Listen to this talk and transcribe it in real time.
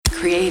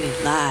Created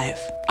live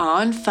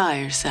on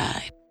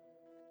Fireside.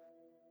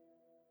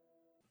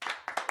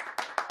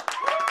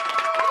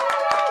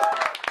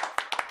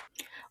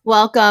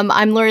 Welcome.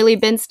 I'm Lori Lee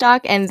Binstock,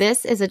 and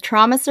this is a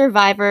Trauma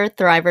Survivor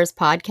Thrivers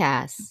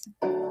podcast.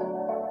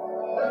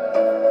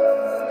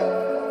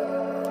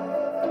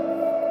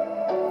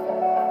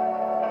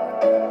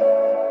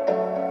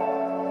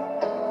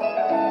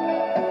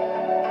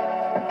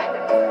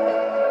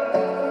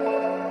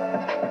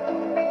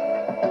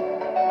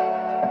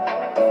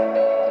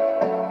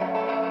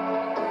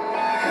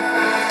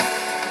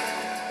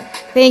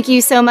 Thank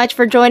you so much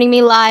for joining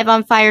me live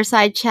on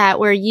Fireside Chat,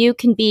 where you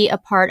can be a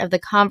part of the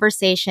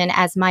conversation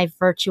as my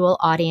virtual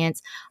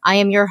audience. I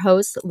am your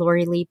host,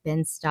 Lori Lee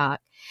Binstock.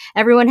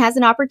 Everyone has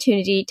an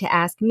opportunity to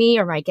ask me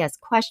or my guests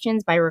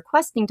questions by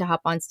requesting to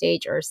hop on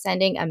stage or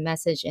sending a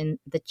message in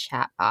the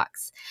chat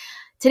box.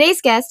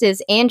 Today's guest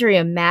is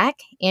Andrea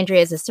Mack.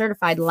 Andrea is a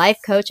certified life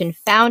coach and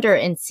founder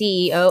and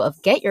CEO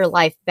of Get Your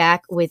Life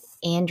Back with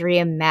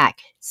Andrea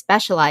Mack,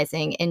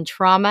 specializing in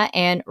trauma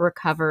and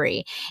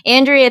recovery.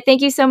 Andrea,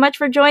 thank you so much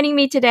for joining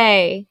me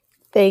today.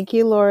 Thank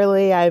you, Lori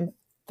Lee. I'm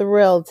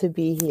thrilled to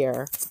be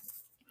here.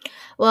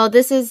 Well,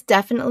 this is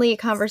definitely a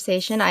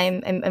conversation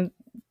I'm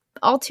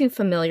all too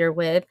familiar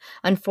with,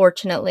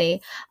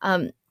 unfortunately.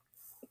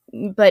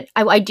 But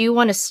I do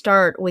want to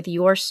start with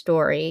your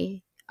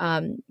story.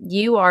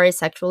 You are a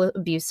sexual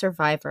abuse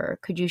survivor.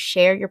 Could you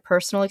share your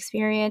personal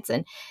experience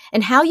and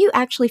how you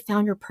actually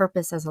found your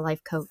purpose as a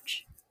life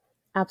coach?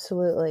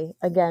 Absolutely.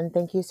 Again,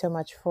 thank you so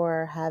much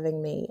for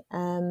having me.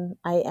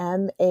 I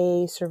am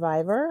a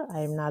survivor.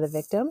 I am not a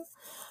victim.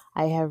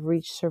 I have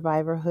reached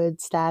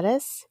survivorhood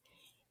status.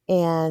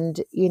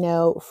 And,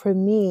 for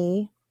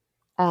me,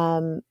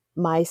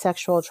 my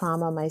sexual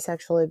trauma, my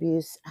sexual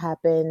abuse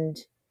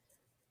happened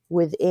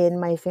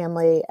within my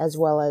family as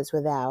well as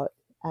without.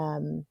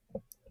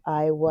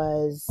 I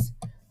was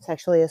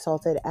sexually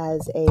assaulted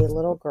as a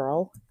little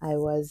girl. I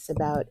was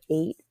about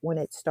 8 when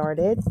it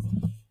started.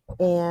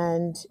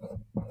 And,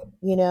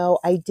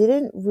 I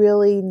didn't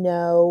really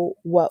know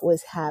what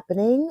was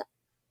happening.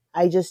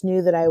 I just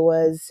knew that I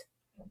was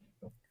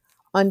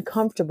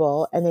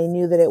uncomfortable, and I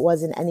knew that it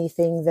wasn't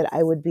anything that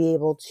I would be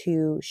able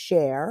to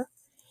share.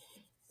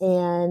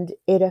 And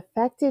it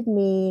affected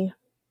me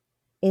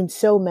in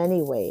so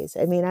many ways.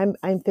 I mean,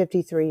 I'm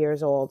 53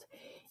 years old,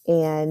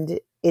 and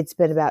it's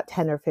been about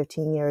 10 or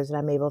 15 years that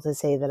I'm able to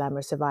say that I'm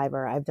a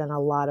survivor. I've done a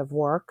lot of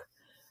work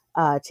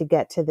to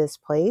get to this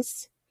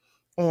place.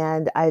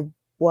 And I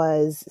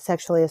was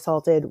sexually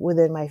assaulted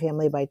within my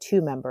family by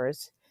 2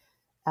 members,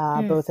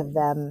 both of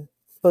them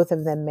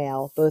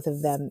male, both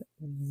of them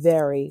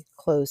very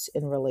close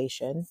in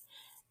relation.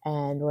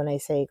 And when I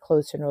say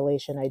close in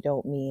relation, I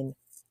don't mean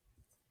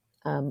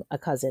a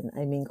cousin.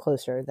 I mean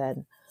closer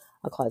than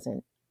a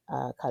cousin.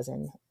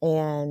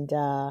 And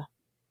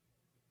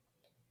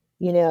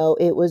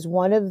it was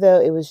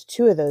it was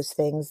 2 of those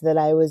things that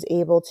I was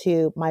able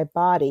to, my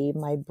body,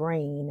 my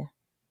brain,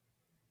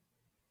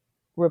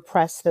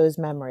 repress those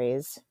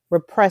memories,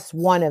 repress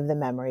one of the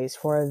memories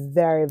for a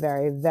very,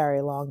 very,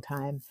 very long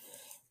time.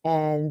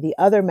 And the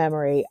other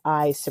memory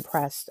I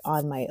suppressed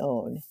on my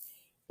own.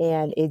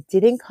 And it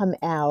didn't come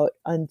out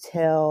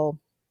until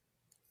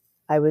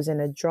I was in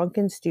a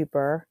drunken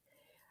stupor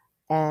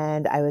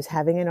and I was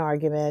having an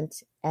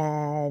argument,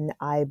 and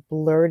I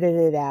blurted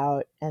it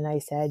out and I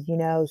said,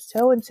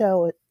 so and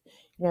so,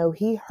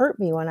 he hurt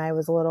me when I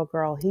was a little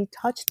girl. He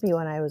touched me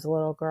when I was a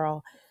little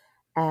girl.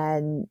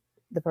 And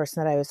the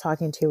person that I was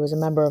talking to was a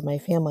member of my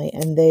family,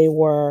 and they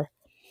were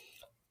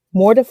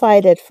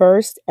mortified at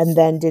first and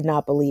then did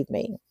not believe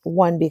me.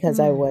 1, because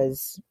I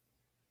was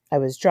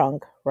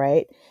drunk,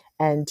 right?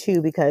 And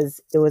 2,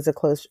 because it was a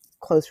close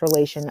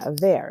relation of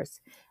theirs.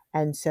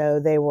 And so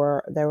they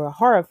were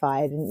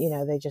horrified,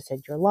 and they just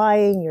said, "You're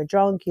lying, you're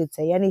drunk, you'd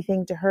say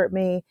anything to hurt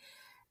me."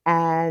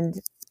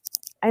 And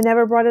I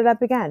never brought it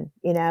up again.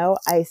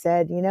 I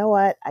said, "You know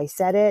what? I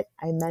said it,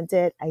 I meant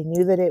it, I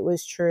knew that it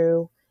was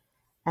true."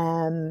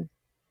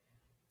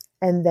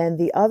 And then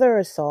the other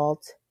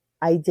assault,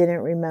 I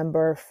didn't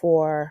remember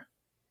for,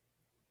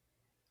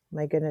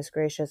 my goodness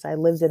gracious, I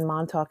lived in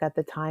Montauk at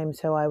the time,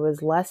 so I was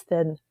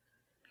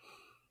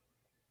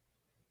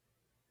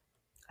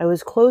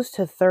close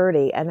to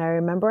 30, and I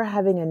remember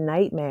having a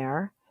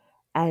nightmare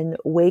and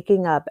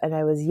waking up, and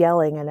I was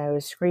yelling and I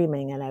was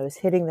screaming and I was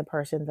hitting the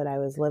person that I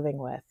was living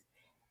with.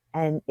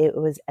 And it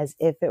was as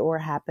if it were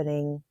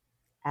happening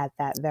at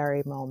that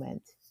very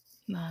moment.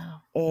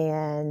 Wow.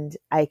 And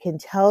I can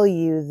tell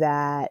you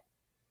that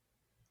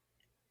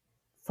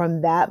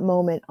from that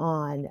moment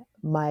on,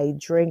 my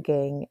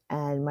drinking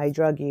and my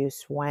drug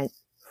use went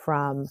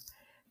from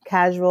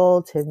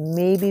casual to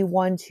maybe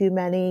one too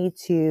many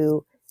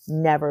to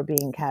never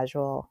being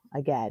casual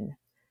again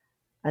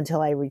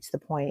until I reached the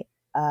point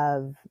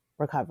of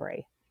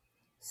recovery.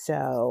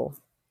 So,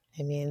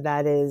 I mean,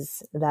 that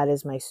is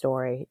my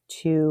story.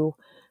 2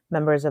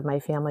 members of my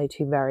family,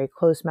 2 very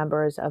close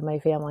members of my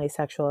family,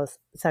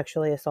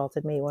 sexually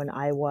assaulted me when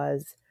I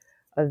was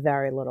a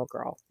very little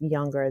girl,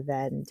 younger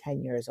than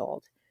 10 years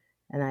old.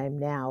 And I am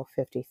now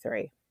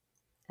 53.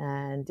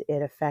 and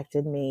it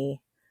affected me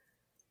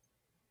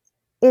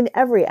in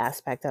every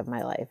aspect of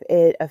my life.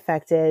 It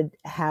affected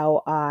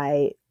how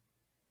I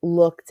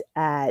looked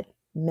at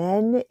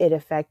men. It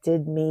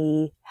affected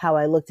me how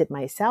I looked at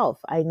myself.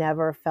 I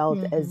never felt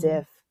as Mm-hmm.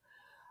 if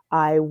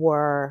I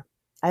were,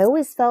 I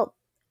always felt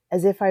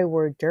as if I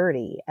were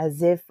dirty,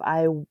 as if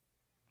I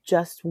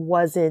just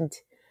wasn't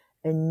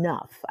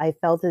enough. I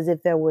felt as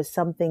if there was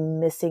something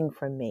missing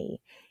from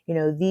me. You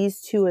know,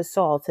 these two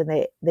assaults,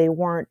 and they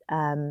weren't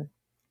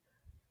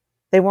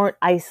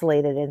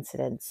isolated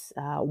incidents.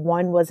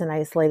 One was an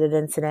isolated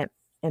incident,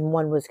 and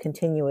one was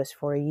continuous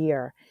for a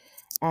year.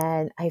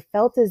 And I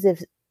felt as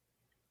if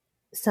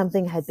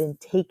something had been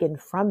taken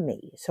from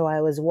me. So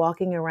I was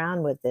walking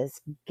around with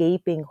this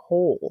gaping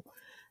hole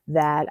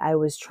that I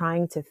was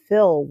trying to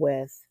fill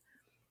with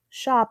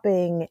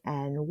shopping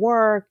and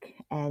work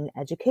and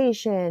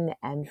education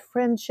and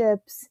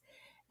friendships,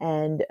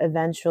 and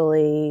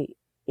eventually,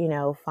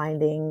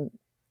 finding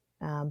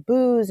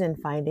booze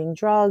and finding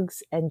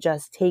drugs and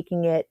just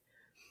taking it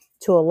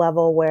to a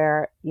level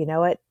where,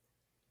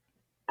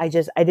 I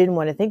didn't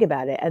want to think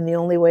about it. And the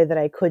only way that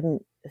I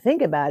couldn't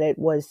think about it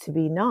was to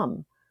be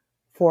numb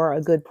for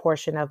a good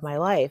portion of my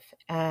life.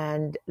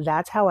 And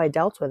that's how I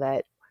dealt with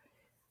it.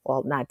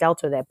 Well, not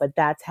dealt with it, but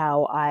that's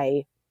how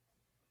I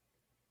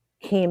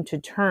came to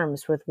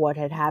terms with what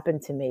had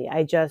happened to me.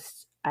 I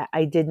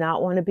did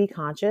not want to be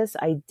conscious.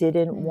 I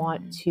didn't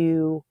want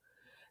to,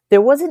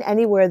 there wasn't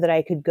anywhere that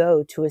I could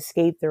go to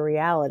escape the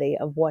reality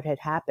of what had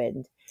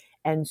happened.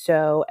 And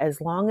so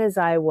as long as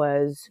I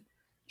was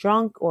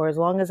drunk, or as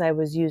long as I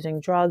was using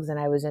drugs and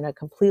I was in a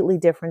completely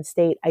different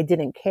state, I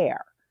didn't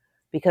care.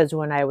 Because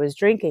when I was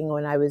drinking,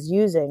 when I was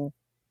using,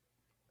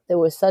 there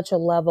was such a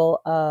level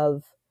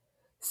of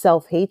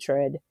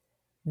self-hatred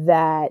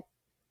that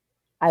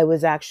I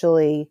was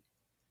actually,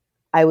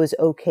 I was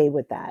okay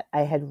with that.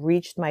 I had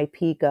reached my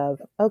peak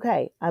of,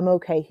 okay, I'm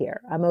okay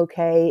here. I'm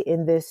okay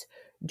in this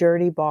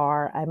dirty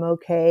bar. I'm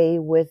okay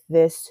with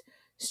this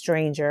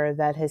stranger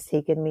that has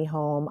taken me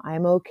home.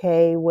 I'm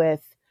okay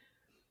with,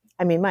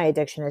 I mean, my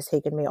addiction has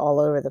taken me all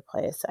over the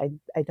place.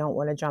 I don't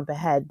want to jump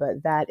ahead,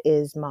 but that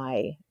is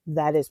my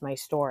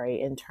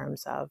story in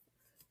terms of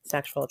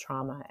sexual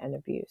trauma and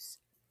abuse.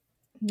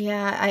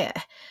 Yeah,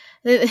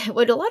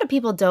 what a lot of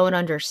people don't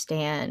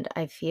understand,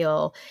 I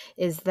feel,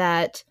 is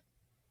that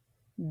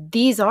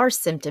these are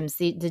symptoms,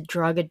 the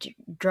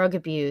drug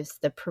abuse,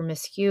 the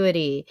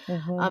promiscuity.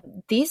 Mm-hmm.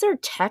 These are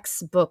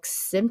textbook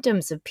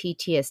symptoms of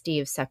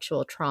PTSD, of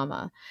sexual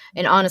trauma.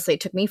 And honestly,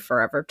 it took me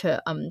forever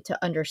to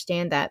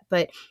understand that.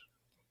 But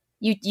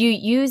you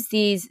use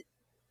these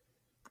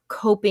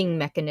coping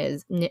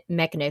mechanisms,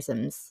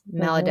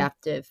 Mm-hmm.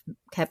 maladaptive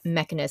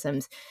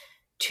mechanisms,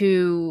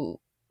 to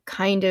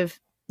kind of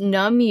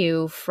numb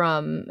you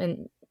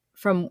from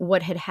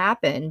what had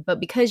happened.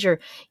 But because you're,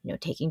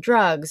 taking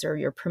drugs or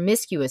you're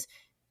promiscuous,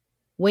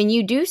 when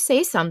you do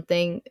say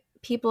something,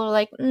 people are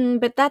like,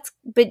 but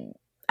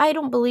I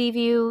don't believe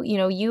you.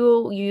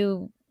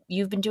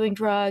 You've been doing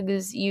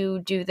drugs. You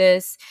do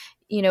this.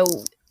 You know,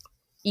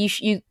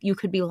 you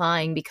could be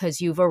lying because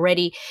you're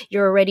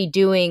already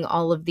doing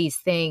all of these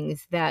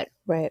things that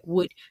Right.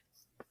 would,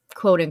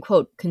 quote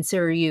unquote,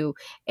 consider you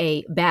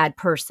a bad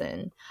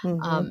person.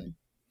 Mm-hmm.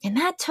 And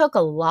that took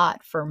a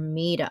lot for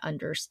me to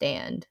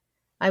understand.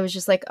 I was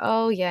just like,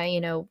 oh yeah,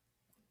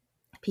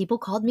 people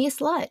called me a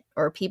slut,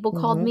 or people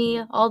called Mm-hmm.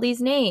 me all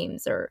these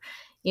names, or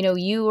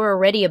you were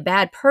already a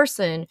bad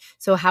person,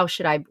 so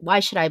why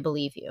should I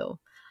believe you?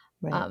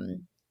 Right.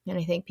 And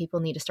I think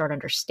people need to start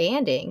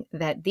understanding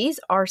that these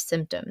are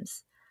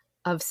symptoms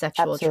of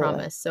sexual Absolutely.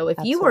 trauma. So if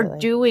you are Absolutely.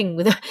 doing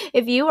with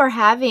if you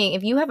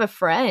have a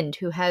friend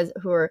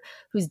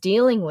who's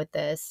dealing with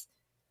this,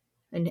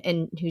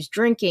 and who's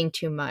drinking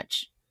too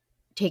much,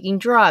 taking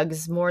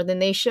drugs more than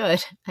they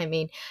should, I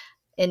mean,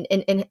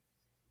 and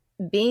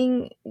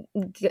being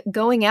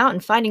going out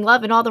and finding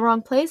love in all the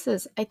wrong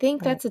places, I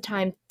think Right. that's a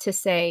time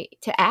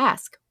to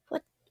ask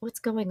what's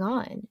going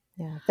on.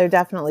 Yeah. They're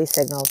definitely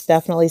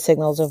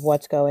signals of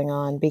what's going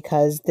on,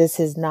 because this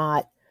is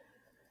not,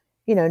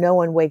 no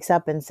one wakes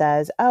up and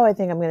says, oh, I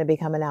think I'm going to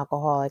become an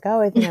alcoholic.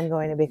 Oh, I think I'm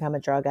going to become a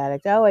drug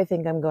addict. Oh, I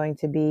think I'm going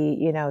to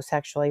be,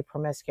 sexually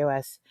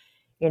promiscuous.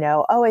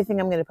 Oh, I think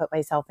I'm going to put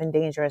myself in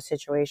dangerous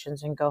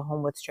situations and go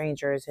home with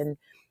strangers and,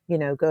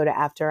 go to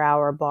after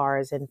hour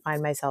bars and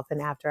find myself in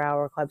after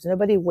hour clubs.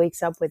 Nobody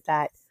wakes up with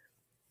that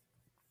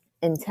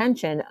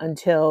intention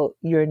until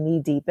you're knee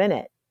deep in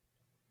it.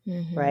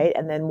 Mm-hmm. Right.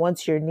 And then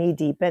once you're knee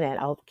deep in it,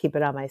 I'll keep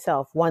it on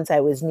myself. Once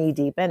I was knee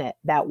deep in it,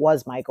 that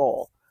was my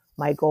goal.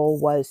 My goal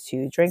was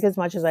to drink as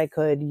much as I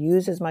could,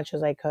 use as much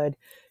as I could,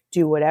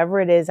 do whatever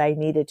it is I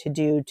needed to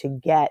do to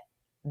get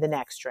the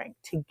next drink,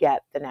 to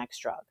get the next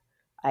drug.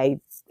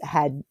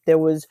 There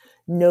was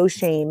no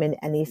shame in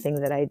anything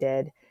that I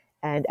did.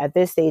 And at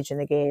this stage in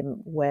the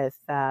game, with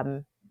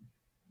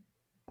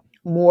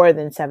more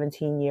than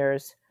 17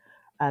 years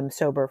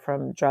sober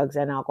from drugs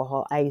and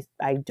alcohol, I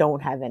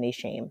don't have any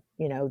shame.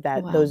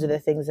 That Wow. those are the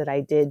things that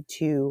I did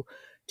to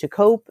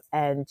cope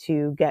and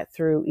to get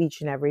through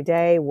each and every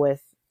day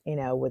with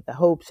with the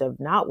hopes of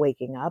not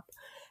waking up.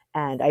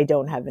 And I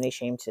don't have any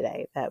shame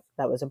today. That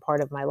was a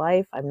part of my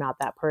life. I'm not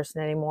that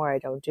person anymore. I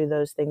don't do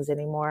those things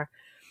anymore.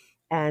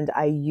 And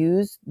I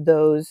use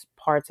those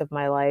parts of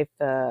my life,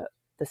 the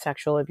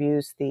sexual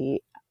abuse,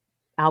 the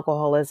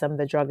alcoholism,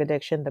 the drug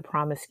addiction, the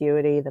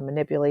promiscuity, the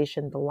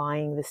manipulation, the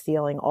lying, the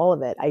stealing, all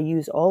of it. I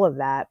use all of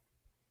that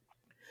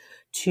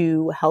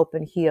to help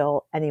and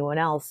heal anyone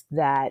else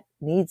that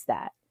needs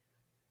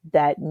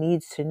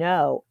to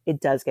know it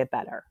does get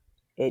better.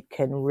 It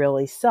can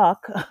really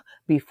suck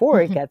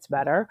before it gets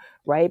better,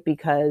 right?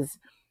 Because,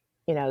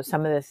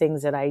 some of the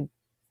things that I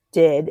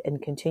did and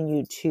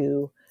continue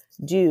to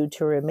do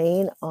to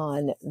remain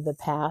on the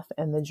path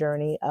and the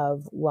journey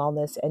of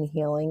wellness and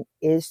healing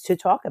is to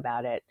talk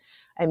about it.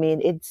 I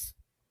mean, it's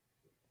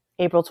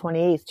April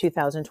 28th,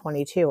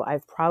 2022.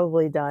 I've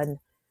probably done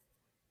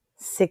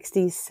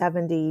 60,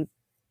 70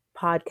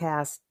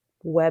 podcast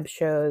web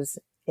shows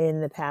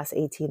in the past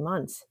 18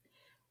 months.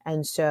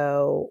 And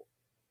so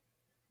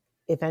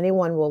if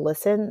anyone will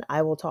listen,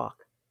 I will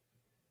talk.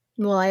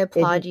 Well, I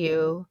applaud It-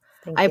 you.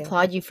 Thank I you.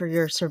 applaud you for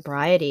your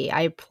sobriety.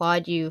 I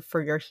applaud you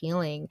for your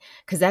healing,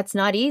 because that's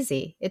not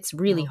easy. It's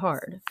really No.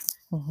 hard.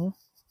 Mm-hmm.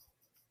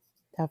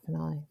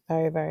 Definitely.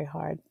 Very, very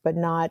hard, but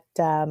not,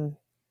 I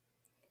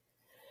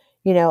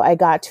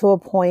got to a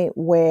point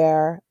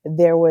where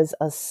there was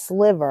a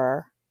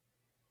sliver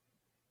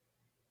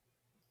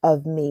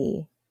of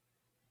me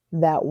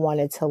that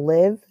wanted to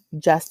live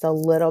just a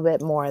little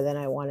bit more than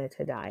I wanted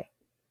to die.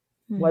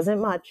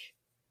 Wasn't much.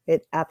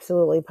 It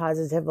absolutely,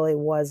 positively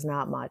was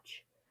not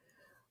much.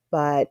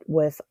 But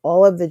with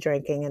all of the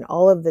drinking and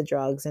all of the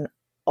drugs and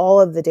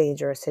all of the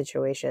dangerous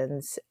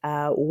situations,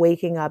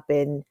 waking up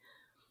in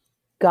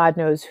God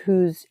knows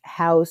whose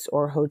house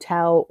or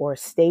hotel or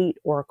state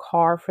or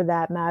car for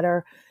that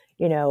matter,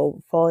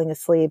 falling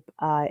asleep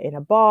in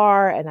a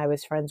bar. And I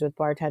was friends with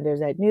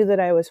bartenders that knew that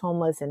I was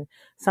homeless. And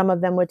some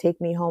of them would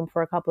take me home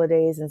for a couple of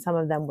days and some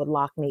of them would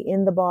lock me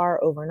in the bar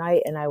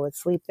overnight and I would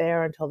sleep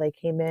there until they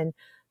came in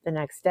the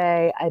next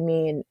day. I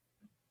mean,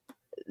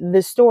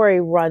 the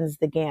story runs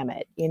the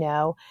gamut,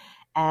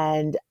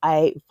 and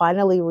I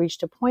finally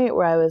reached a point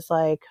where I was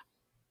like,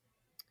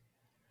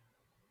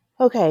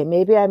 okay,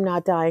 maybe I'm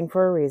not dying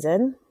for a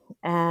reason.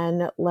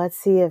 And let's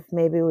see if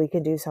maybe we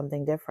can do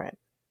something different,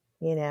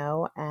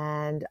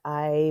 and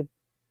I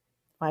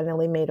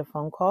finally made a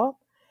phone call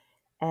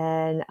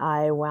and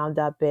I wound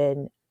up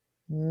in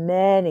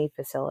many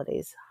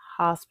facilities,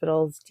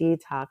 hospitals,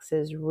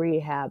 detoxes,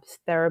 rehabs,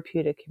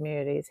 therapeutic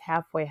communities,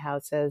 halfway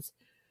houses,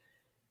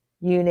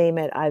 you name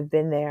it. I've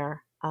been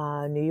there,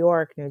 New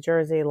York, New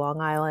Jersey,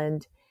 Long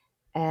Island.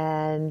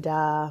 And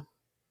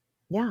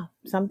yeah,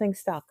 something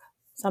stuck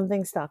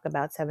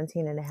about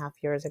 17 and a half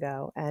years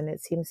ago. And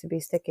it seems to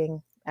be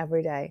sticking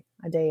every day,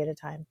 a day at a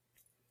time.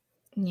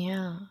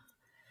 Yeah.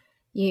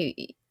 You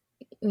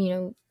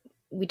know,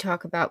 we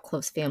talk about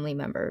close family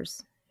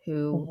members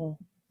who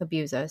Mm-hmm.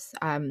 abuse us.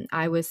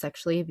 I was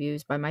sexually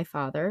abused by my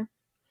father.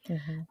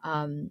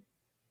 Mm-hmm.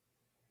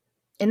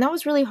 And that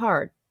was really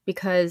hard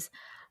because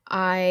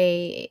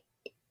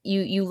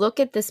you look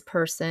at this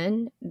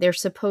person, they're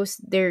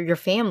your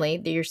family,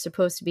 they're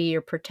supposed to be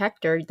your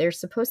protector, they're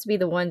supposed to be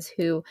the ones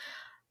who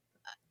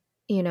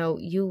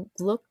you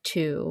look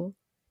to,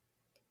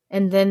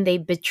 and then they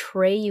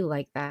betray you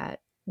like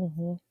that.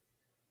 Mm-hmm.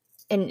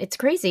 And it's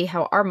crazy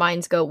how our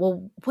minds go,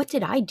 well, what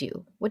did I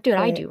do? What did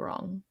I Right. do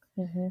wrong?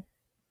 Mm-hmm.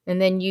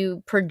 And then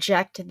you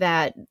project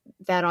that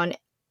on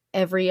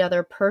every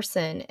other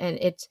person, and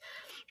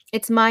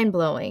it's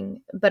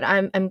mind-blowing. But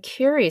I'm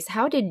curious,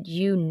 how did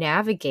you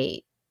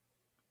navigate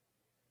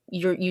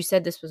you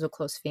said this was a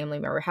close family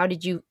member. How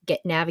did you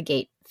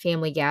navigate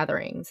family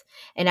gatherings?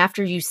 And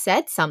after you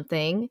said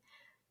something,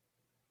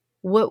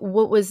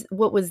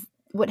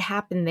 what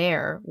happened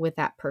there with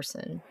that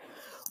person?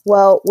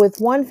 Well, with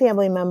one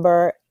family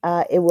member,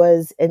 it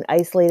was an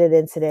isolated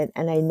incident,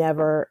 and I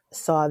never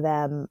saw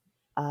them.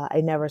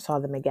 I never saw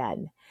them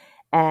again.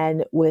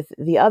 And with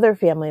the other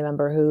family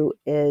member who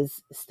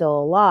is still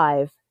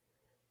alive,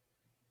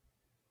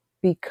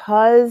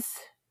 because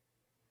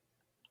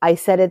I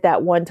said it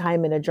that one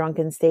time in a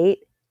drunken state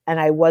and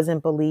I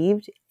wasn't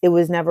believed, it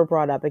was never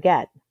brought up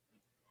again.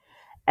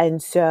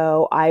 And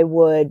so I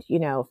would,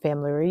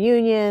 family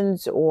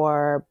reunions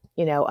or,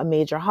 a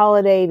major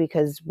holiday,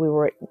 because we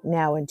were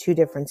now in two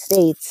different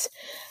states.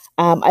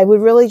 I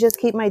would really just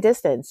keep my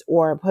distance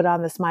or put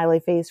on the smiley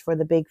face for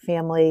the big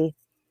family,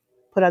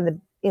 put on the,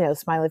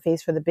 smiley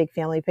face for the big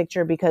family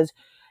picture, because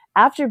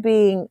after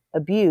being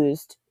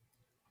abused,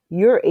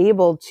 you're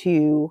able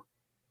to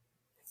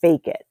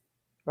fake it.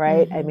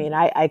 Right. I mean,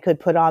 I could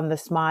put on the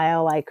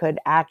smile. I could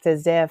act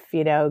as if,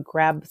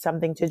 grab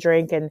something to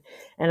drink and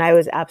I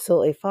was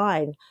absolutely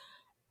fine.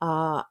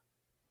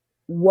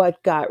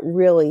 What got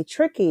really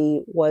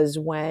tricky was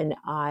when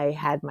I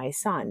had my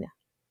son,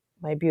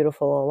 my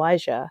beautiful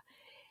Elijah,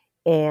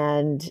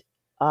 and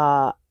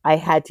I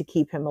had to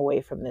keep him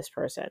away from this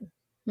person.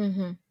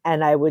 Mm-hmm.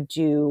 And I would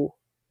do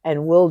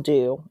and will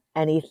do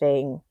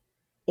anything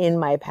in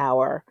my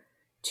power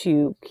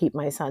to keep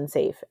my son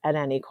safe at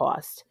any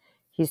cost.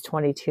 He's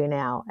 22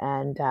 now.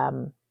 And,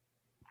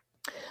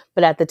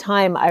 but at the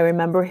time, I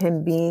remember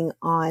him being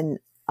on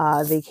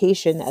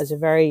vacation as a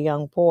very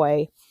young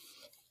boy.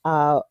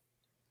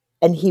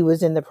 And he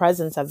was in the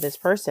presence of this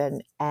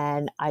person.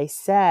 And I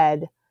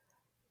said,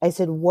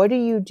 what are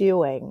you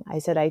doing? I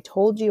said, I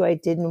told you I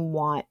didn't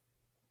want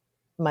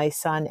my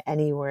son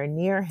anywhere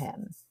near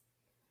him.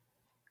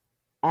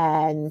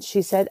 And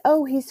she said,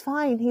 oh, he's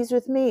fine. He's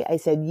with me. I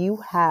said,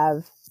 you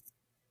have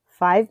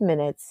 5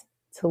 minutes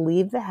to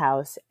leave the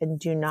house and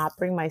do not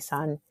bring my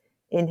son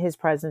in his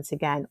presence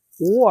again,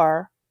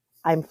 or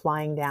I'm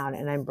flying down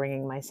and I'm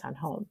bringing my son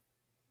home.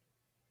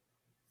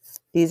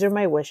 These are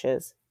my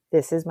wishes.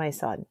 This is my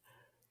son.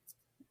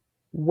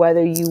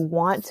 Whether you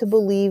want to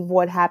believe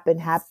what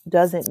happened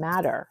doesn't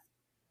matter.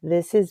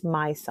 This is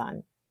my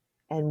son.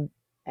 And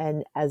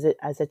as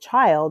a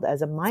child,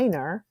 as a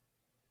minor,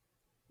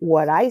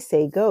 what I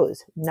say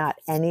goes, not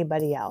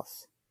anybody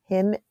else.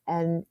 Him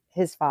and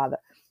his father,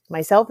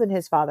 myself and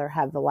his father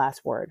have the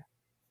last word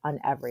on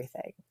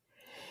everything.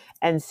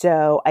 And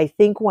so I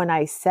think when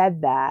I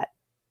said that,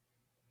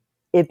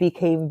 it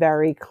became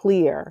very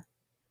clear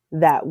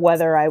that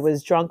whether I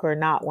was drunk or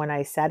not when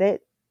I said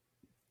it,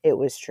 it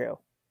was true.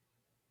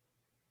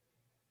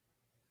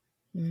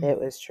 It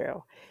was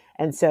true.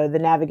 And so the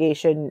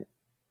navigation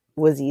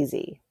was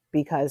easy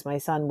because my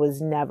son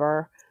was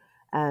never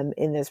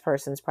in this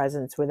person's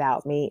presence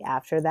without me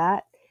after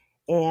that.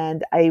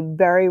 And I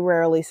very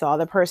rarely saw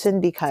the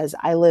person because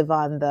I live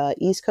on the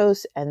East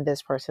Coast and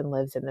this person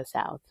lives in the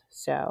South.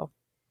 So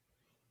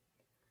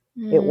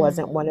it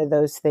wasn't one of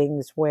those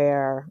things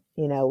where,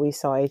 we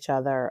saw each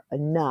other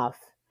enough.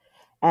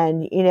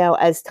 And,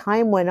 as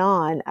time went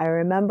on, I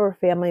remember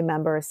family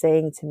members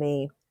saying to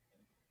me,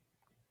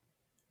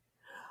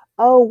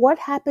 oh, what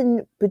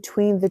happened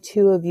between the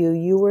two of you?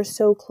 You were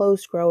so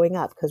close growing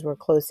up because we're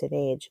close in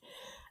age.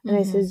 And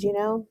I says,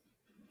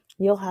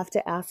 you'll have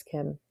to ask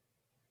him,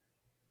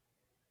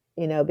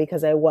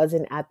 because I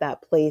wasn't at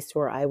that place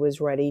where I was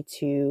ready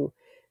to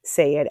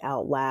say it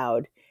out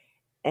loud.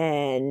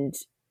 And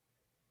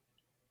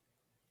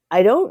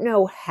I don't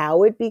know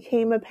how it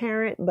became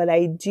apparent, but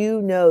I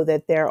do know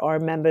that there are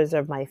members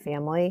of my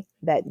family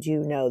that do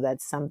know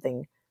that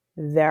something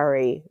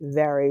very,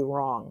 very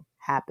wrong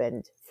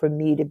happened for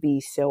me to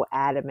be so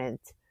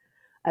adamant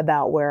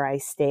about where I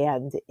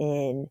stand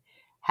in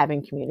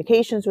having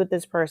communications with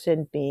this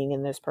person, being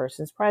in this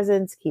person's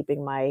presence,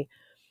 keeping my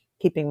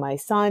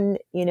son,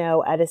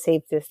 at a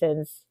safe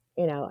distance.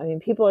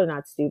 People are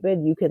not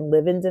stupid. You can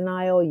live in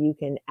denial. You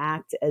can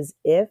act as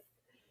if.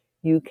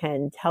 You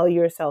can tell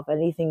yourself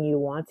anything you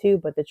want to,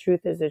 but the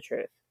truth is the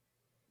truth.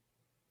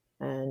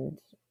 And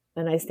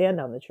I stand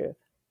on the truth.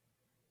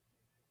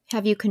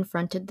 Have you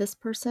confronted this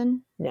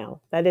person? No,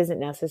 that isn't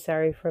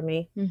necessary for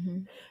me.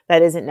 Mm-hmm.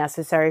 That isn't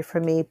necessary for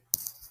me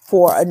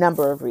for a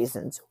number of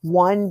reasons.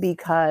 One,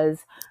 because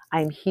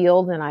I'm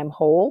healed and I'm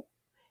whole,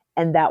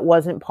 and that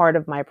wasn't part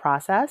of my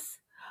process.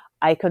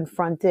 I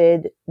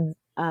confronted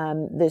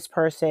this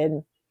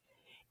person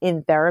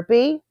in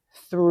therapy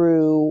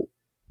through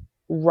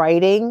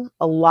writing,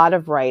 a lot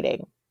of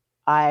writing.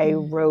 I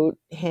wrote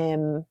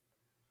him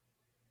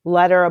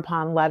letter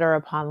upon letter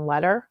upon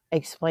letter,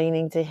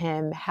 explaining to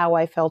him how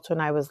I felt when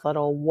I was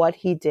little, what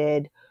he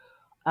did,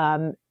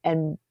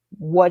 and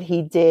what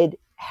he did,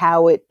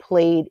 how it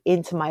played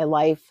into my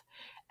life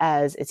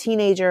as a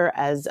teenager,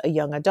 as a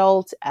young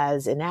adult,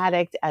 as an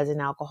addict, as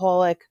an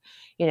alcoholic,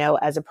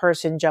 as a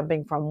person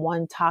jumping from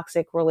one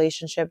toxic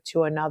relationship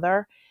to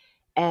another,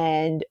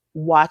 and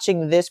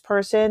watching this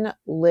person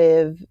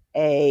live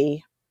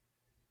a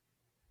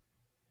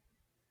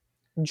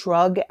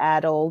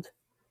drug-addled,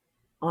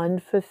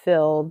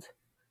 unfulfilled,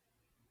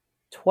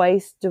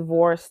 twice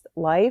divorced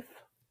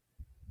life.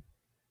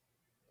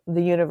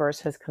 The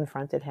universe has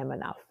confronted him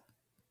enough.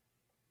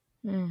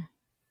 And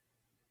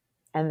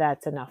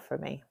that's enough for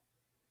me.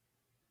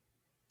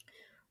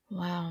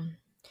 Wow.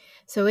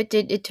 So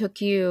it took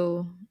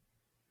you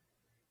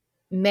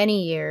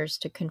many years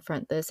to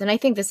confront this. And I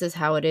think this is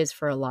how it is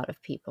for a lot of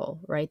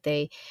people, right?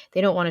 They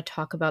don't want to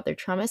talk about their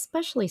trauma,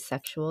 especially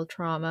sexual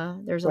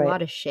trauma. There's a Right.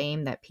 lot of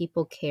shame that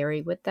people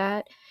carry with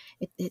that.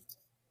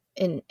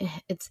 And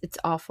it's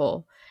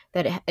awful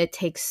that it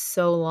takes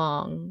so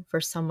long for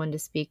someone to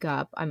speak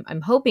up.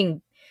 I'm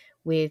hoping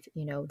with,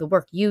 the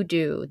work you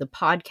do, the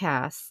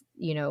podcast,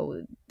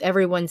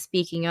 everyone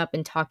speaking up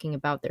and talking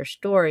about their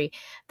story,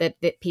 that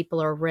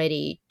people are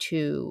ready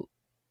to,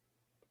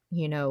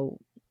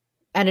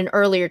 at an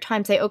earlier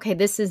time say, okay,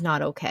 this is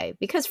not okay.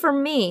 Because for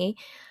me,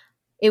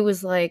 it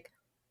was like,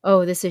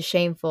 oh, this is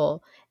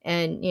shameful.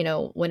 And,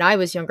 when I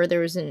was younger, there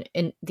was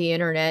in the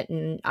internet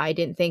and I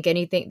didn't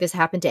think this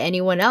happened to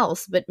anyone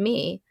else but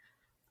me.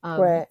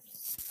 Right.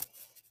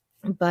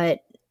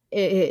 But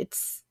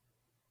it's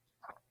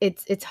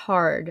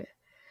hard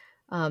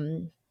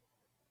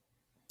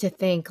to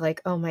think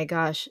like, oh my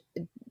gosh,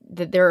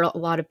 that there are a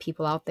lot of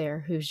people out there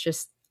who's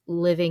just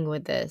living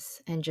with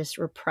this and just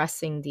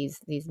repressing these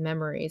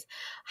memories.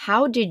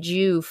 How did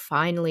you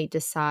finally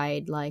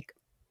decide, like,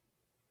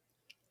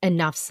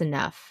 enough's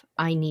enough.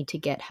 I need to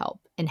get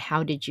help. And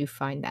how did you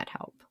find that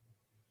help?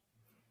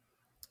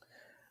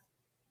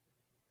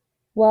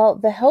 Well,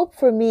 the help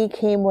for me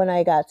came when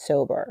I got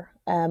sober.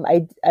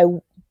 I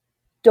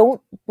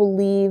don't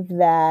believe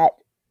that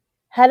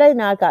had I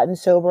not gotten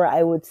sober,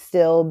 I would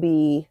still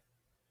be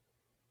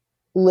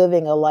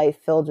living a life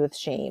filled with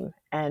shame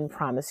and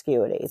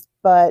promiscuity.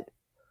 But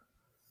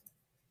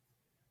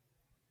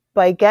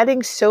by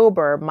getting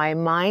sober, my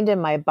mind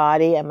and my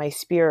body and my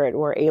spirit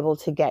were able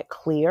to get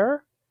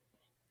clear.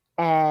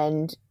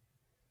 And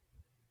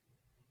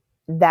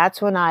that's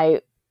when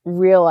I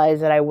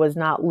realized that I was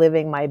not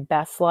living my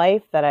best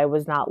life, that I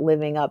was not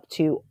living up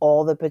to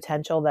all the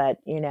potential that,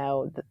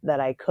 that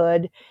I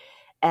could.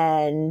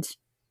 And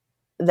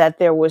that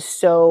there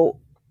was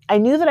I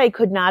knew that I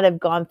could not have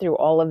gone through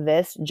all of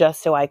this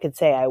just so I could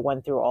say I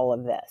went through all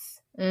of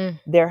this.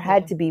 There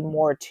had to be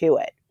more to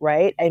it,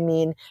 right? I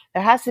mean,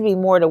 there has to be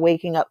more to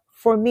waking up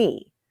for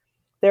me.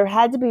 There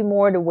had to be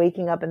more to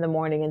waking up in the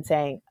morning and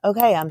saying,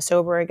 okay, I'm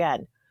sober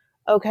again.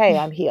 Okay,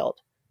 I'm healed.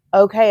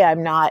 Okay,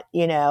 I'm not,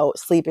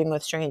 sleeping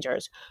with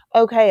strangers.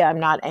 Okay, I'm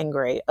not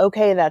angry.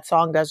 Okay, that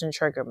song doesn't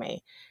trigger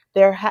me.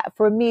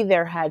 For me,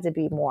 there had to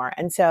be more.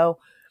 And so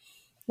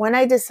when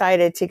I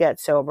decided to get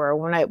sober,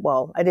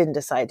 I didn't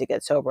decide to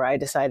get sober. I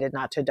decided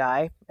not to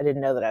die. I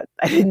didn't know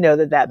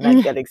that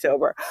meant getting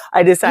sober.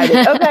 I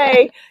decided,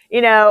 okay,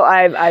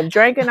 I've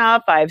drank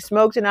enough. I've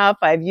smoked enough.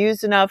 I've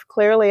used enough.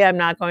 Clearly I'm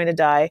not going to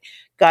die.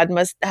 God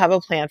must have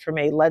a plan for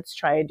me. Let's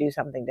try and do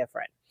something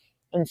different.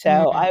 And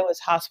so I was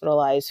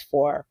hospitalized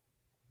for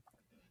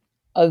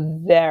a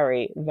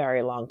very,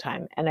 very long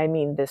time. And I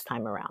mean, this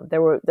time around,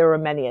 there were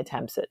many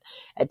attempts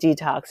at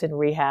detox and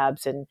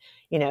rehabs and,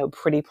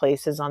 pretty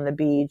places on the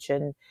beach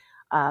and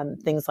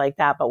things like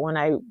that. But when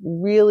I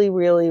really,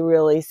 really,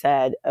 really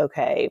said,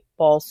 okay,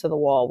 balls to the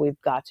wall, we've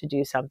got to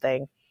do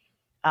something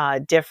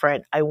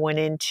different, I went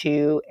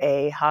into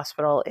a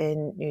hospital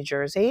in New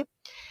Jersey,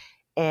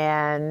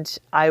 and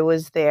I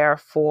was there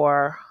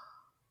for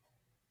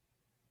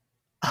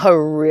a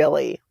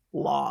really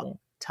long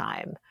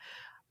time.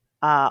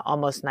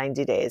 Almost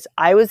 90 days.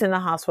 I was in the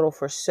hospital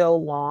for so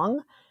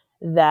long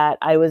that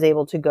I was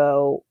able to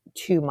go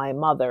to my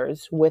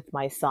mother's with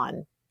my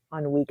son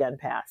on weekend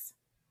pass.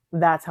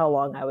 That's how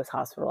long I was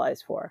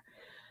hospitalized for.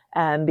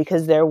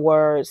 Because there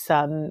were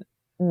some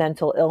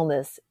mental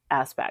illness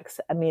aspects.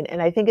 I mean, and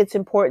I think it's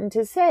important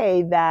to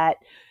say that,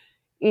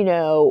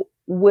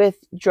 with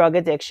drug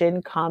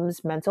addiction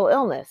comes mental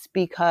illness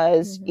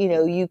because,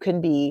 you can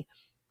be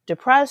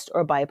depressed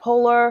or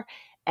bipolar,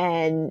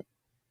 and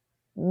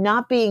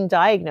not being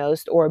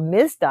diagnosed or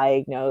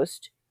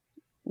misdiagnosed,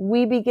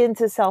 we begin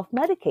to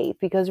self-medicate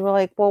because we're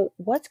like, well,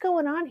 what's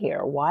going on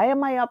here? Why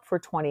am I up for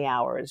 20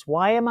 hours?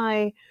 Why am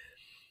I,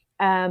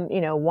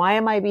 why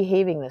am I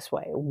behaving this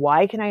way?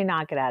 Why can I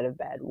not get out of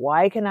bed?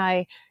 Why can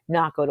I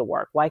not go to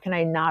work? Why can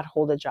I not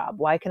hold a job?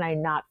 Why can I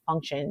not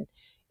function,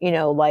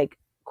 like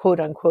quote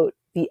unquote,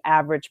 the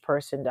average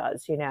person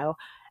does,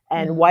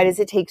 and why does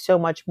it take so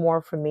much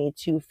more for me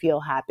to feel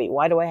happy?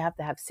 Why do I have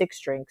to have 6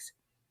 drinks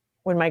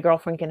when my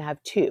girlfriend can have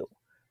 2,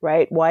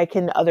 right? Why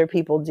can other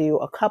people do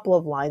a couple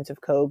of lines of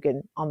Coke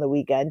on the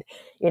weekend,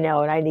 and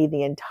I need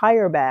the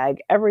entire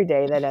bag every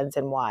day that ends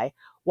in Y?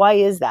 Why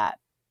is that?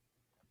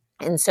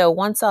 And so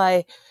once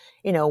I,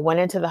 went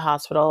into the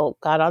hospital,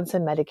 got on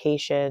some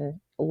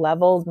medication,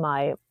 leveled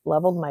my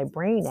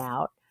brain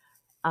out,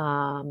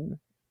 and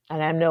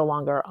I'm no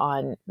longer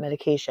on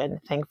medication.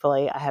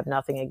 Thankfully, I have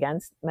nothing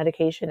against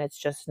medication. It's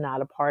just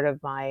not a part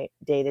of my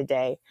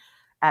day-to-day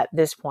at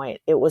this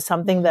point. It was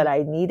something that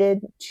I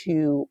needed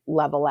to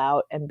level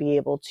out and be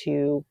able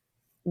to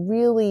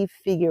really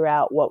figure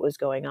out what was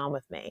going on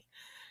with me.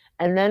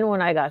 And then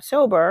when I got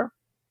sober,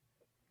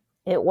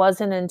 it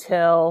wasn't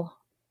until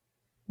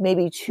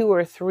maybe 2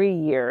 or 3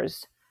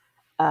 years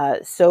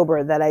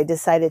sober that I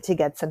decided to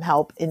get some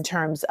help in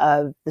terms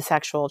of the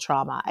sexual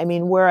trauma. I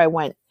mean, where I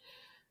went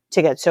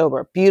to get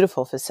sober,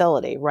 beautiful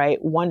facility,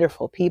 right?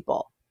 Wonderful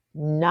people,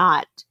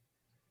 not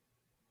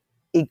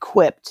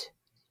equipped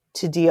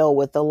to deal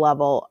with the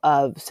level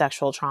of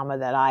sexual trauma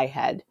that I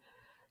had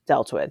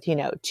dealt with,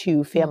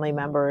 2 family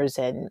members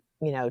and,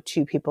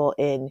 2 people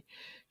in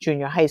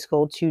junior high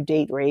school, 2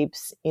 date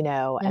rapes,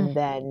 and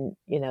then,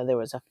 there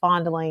was a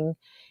fondling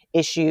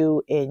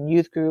issue in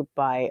youth group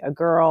by a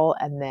girl.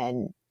 And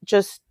then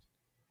just,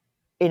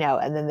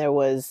 and then there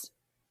was,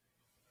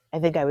 I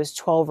think I was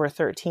 12 or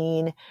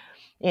 13,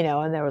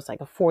 and there was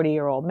like a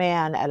 40-year-old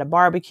man at a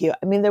barbecue.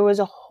 I mean, there was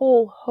a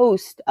whole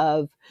host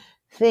of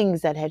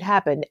things that had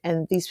happened.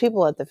 And these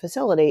people at the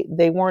facility,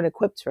 they weren't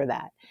equipped for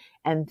that.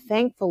 And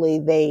thankfully,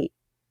 they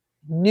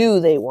knew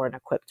they weren't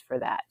equipped for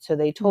that. So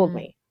they told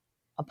me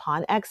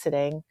upon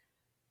exiting,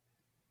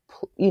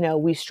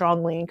 we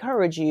strongly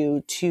encourage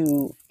you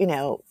to,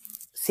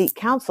 seek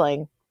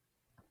counseling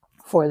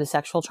for the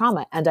sexual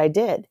trauma. And I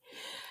did.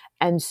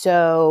 And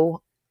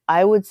so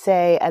I would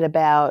say I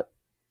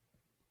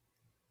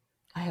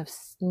have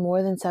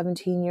more than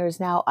 17 years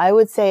now. I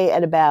would say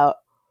at about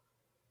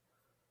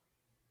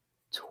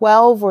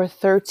 12 or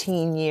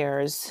 13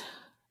 years,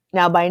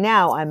 Now by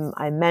now I'm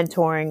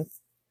mentoring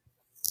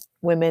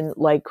women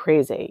like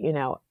crazy,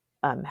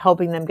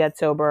 helping them get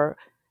sober,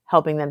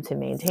 helping them to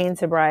maintain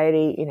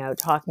sobriety,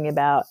 talking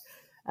about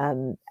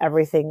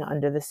everything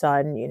under the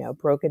sun,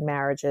 broken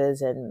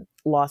marriages and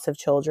loss of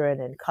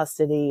children and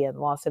custody and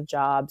loss of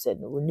jobs and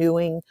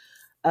renewing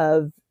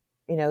of,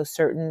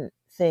 certain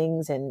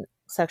things and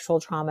sexual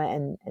trauma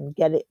and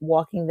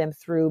walking them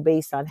through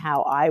based on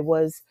how I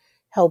was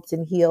helped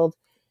and healed,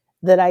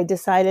 that I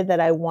decided that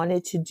I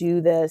wanted to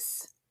do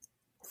this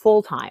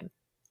full time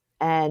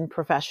and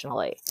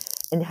professionally.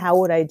 And how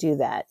would I do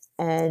that?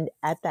 And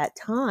at that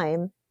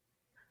time,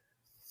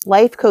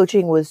 life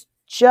coaching was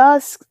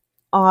just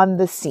on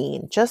the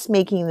scene, just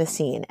making the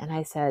scene. And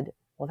I said,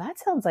 well, that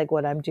sounds like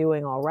what I'm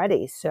doing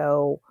already.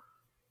 So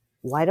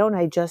why don't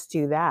I just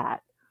do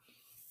that?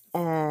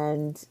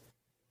 And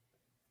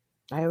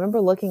I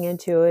remember looking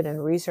into it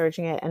and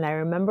researching it. And I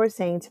remember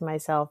saying to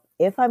myself,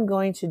 if I'm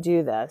going to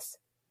do this,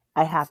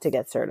 I have to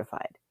get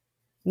certified.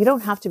 You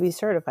don't have to be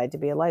certified to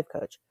be a life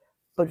coach.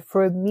 But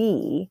for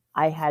me,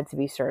 I had to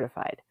be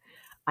certified.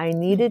 I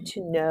needed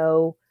to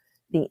know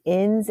the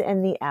ins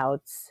and the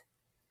outs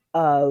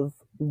of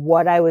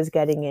what I was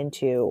getting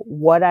into,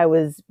 what I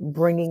was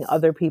bringing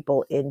other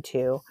people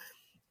into.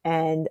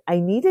 And I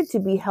needed to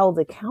be held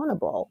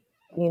accountable.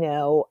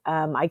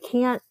 I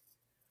can't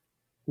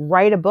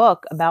write a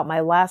book about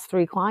my last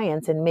 3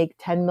 clients and make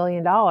 $10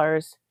 million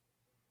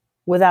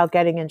without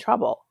getting in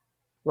trouble,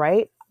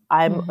 right?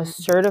 I'm a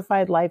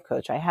certified life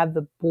coach. I have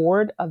the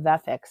board of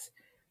ethics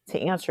to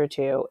answer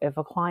to if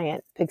a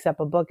client picks up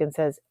a book and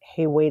says,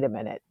 hey, wait a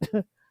minute,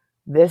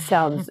 this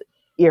sounds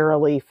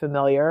eerily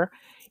familiar,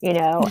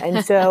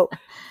 and so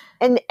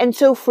and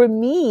so for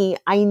me,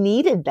 I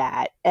needed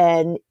that,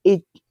 and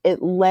it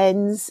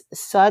lends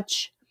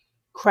such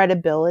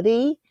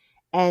credibility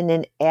and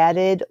an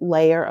added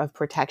layer of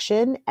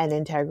protection and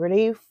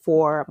integrity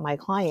for my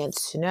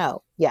clients to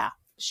know, yeah,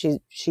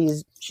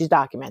 she's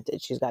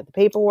documented. She's got the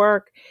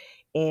paperwork,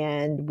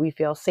 and we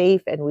feel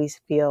safe and we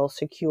feel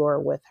secure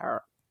with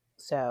her.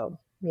 So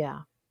yeah,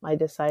 I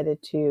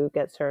decided to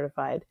get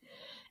certified.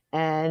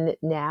 And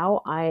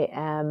now I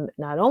am,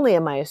 not only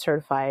am I a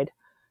certified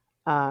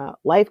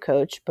life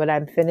coach, but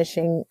I'm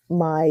finishing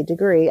my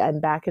degree. I'm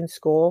back in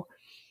school,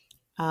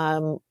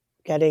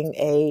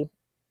 getting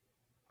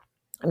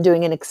I'm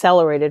doing an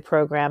accelerated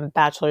program,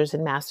 bachelor's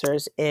and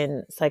master's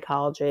in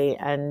psychology.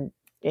 And,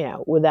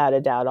 without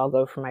a doubt, I'll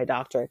go for my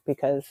doctorate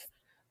because,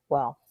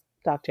 well,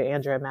 Dr.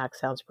 Andrea Mack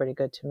sounds pretty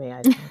good to me,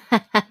 I think.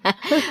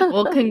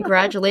 Well,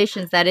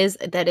 congratulations. That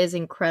is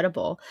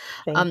incredible.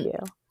 Thank you.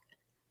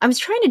 I was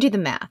trying to do the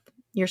math.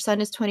 Your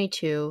son is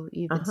 22.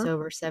 You've been Uh-huh.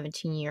 sober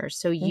 17 years.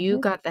 So you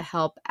got the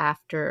help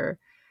after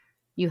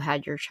you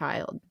had your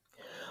child.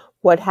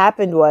 What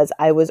happened was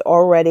I was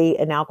already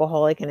an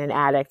alcoholic and an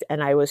addict,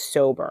 and I was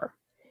sober,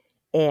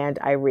 and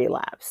I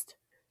relapsed.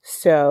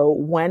 So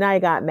when I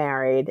got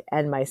married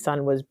and my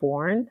son was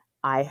born,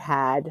 I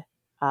had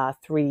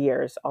 3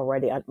 years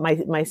already.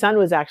 My son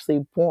was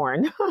actually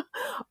born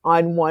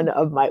on one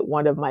of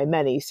my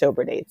many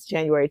sober dates,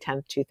 January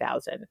 10th,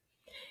 2000.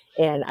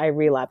 And I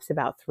relapsed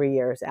about 3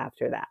 years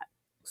after that.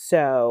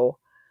 So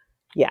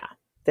yeah,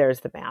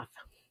 there's the math.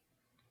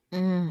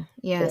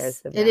 Yes.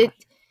 There's the math.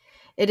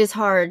 It is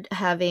hard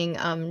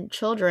having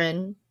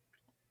children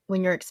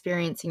when you're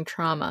experiencing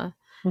trauma,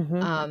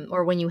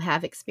 or when you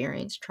have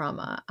experienced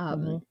trauma.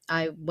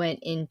 I went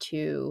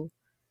into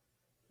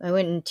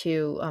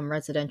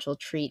residential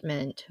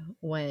treatment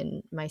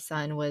when my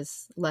son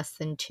was less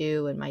than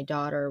 2 and my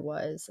daughter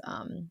was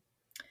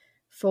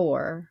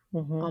 4,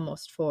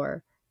 almost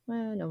 4.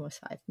 Well,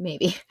 almost 5,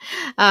 maybe.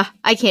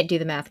 I can't do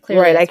the math.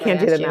 Clearly, Right, I that's why can't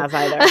do the asked you. math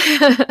either.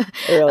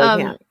 I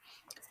really can't.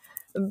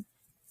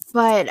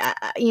 But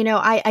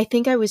I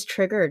think I was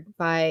triggered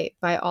by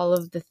all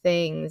of the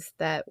things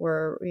that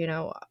were,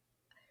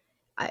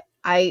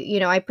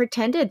 I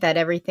pretended that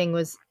everything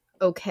was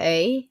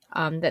okay,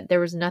 that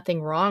there was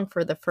nothing wrong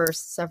for the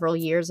first several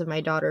years of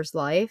my daughter's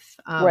life,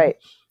 Right.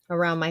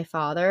 around my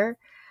father.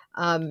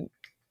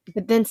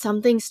 But then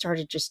something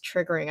started just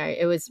triggering.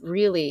 It was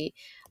really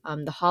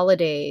the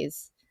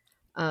holidays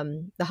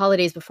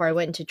before I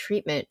went into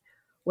treatment,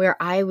 where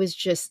I was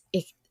just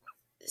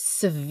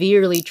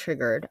severely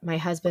triggered. My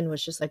husband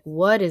was just like,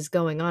 what is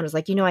going on? I was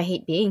like, I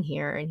hate being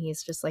here. And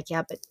he's just like,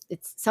 yeah, but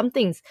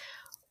something's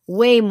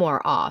way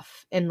more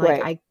off. And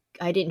like, Right.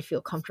 I didn't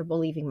feel comfortable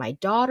leaving my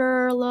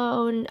daughter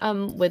alone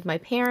with my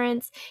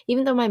parents,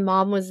 even though my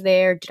mom was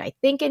there. Did I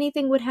think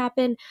anything would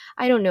happen?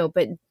 I don't know,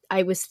 but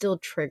I was still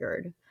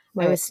triggered.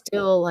 I Right. was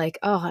still like,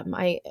 oh, am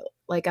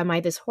I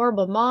this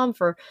horrible mom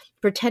for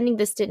pretending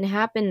this didn't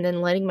happen, and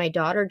then letting my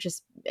daughter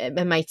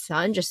and my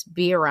son just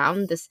be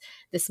around this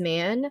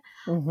man?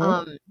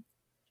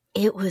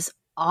 It was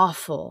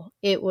awful.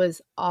 It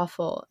was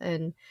awful.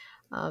 And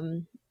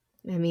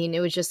I mean,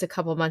 it was just a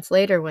couple months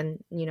later when,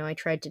 I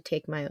tried to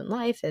take my own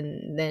life,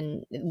 and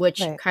then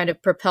which Right. kind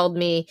of propelled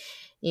me,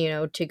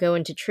 to go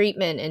into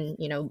treatment, and,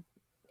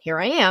 here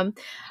I am.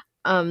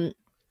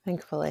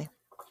 Thankfully.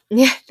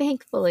 Yeah,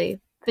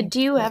 thankfully. But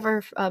do you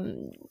ever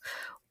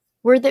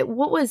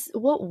what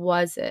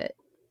was it?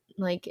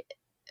 Like,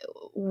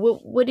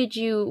 what did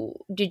you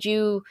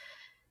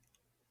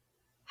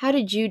how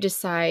did you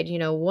decide,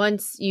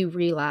 once you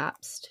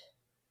relapsed,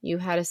 you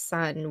had a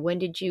son,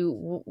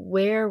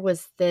 where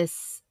was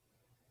this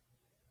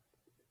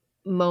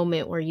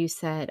moment where you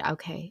said,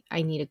 okay,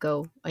 I need to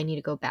go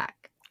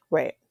back?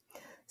 Right.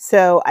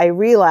 So I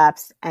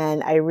relapsed,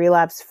 and I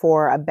relapsed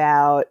for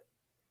about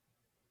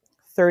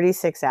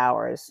 36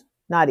 hours,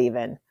 not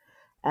even,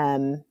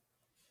 um,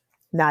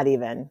 not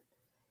even.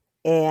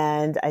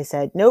 And I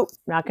said, nope,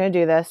 not going to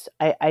do this.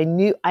 I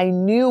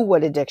knew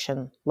what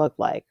addiction looked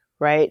like.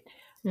 Right.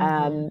 Mm-hmm.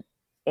 Um,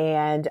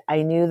 and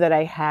I knew that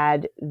I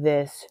had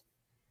this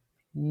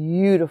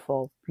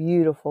beautiful,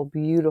 beautiful,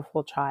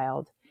 beautiful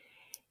child,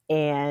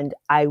 and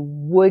I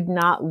would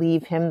not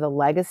leave him the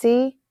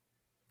legacy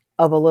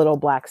of a little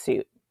black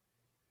suit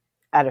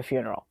at a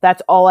funeral.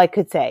 That's all I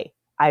could say.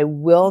 I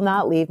will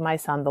not leave my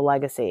son the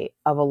legacy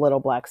of a little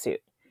black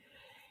suit.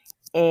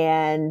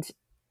 And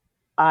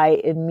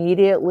I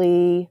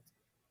immediately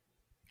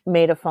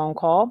made a phone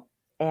call,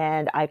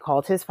 and I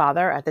called his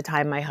father, at the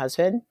time my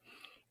husband,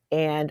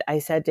 and I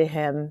said to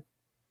him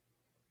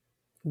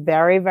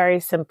very, very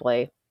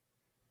simply,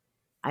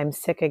 I'm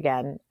sick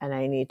again and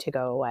I need to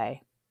go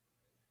away.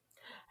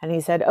 And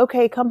he said,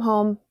 okay, come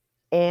home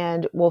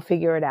and we'll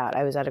figure it out.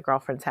 I was at a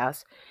girlfriend's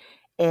house,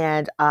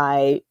 and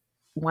I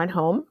went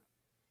home,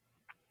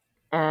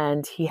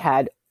 and he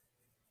had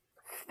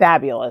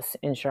fabulous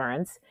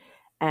insurance.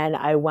 And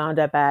I wound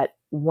up at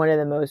one of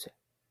the most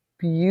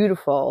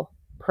beautiful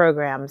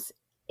programs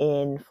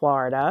in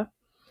Florida.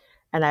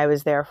 And I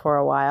was there for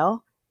a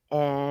while,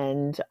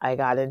 and I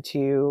got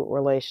into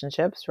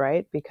relationships,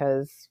 right?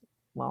 Because,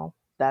 well,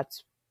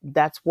 that's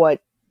what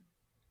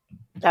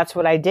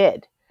I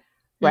did,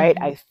 right?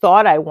 Mm-hmm. I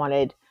thought I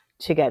wanted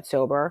to get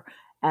sober.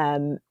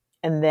 And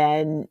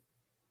then,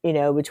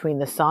 between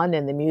the sun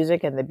and the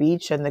music and the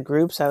beach and the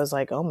groups, I was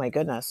like, oh my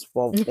goodness,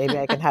 well, maybe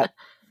I can have,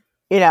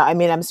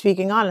 I'm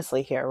speaking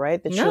honestly here,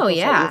 right? No,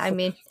 yeah. I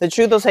mean, The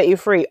truth will set you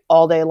free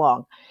all day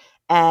long.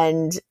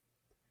 And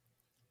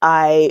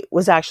I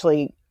was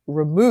actually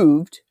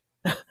removed.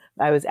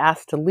 I was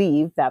asked to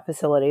leave that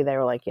facility. They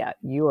were like, yeah,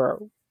 you are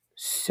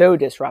so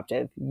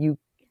disruptive. You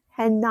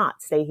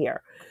cannot stay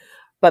here.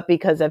 But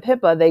because of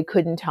HIPAA, they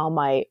couldn't tell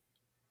my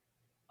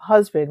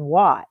husband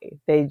why.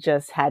 They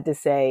just had to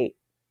say,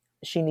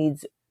 she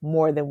needs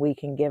more than we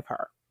can give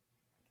her.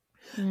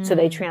 So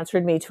they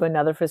transferred me to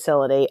another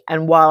facility.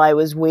 And while I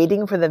was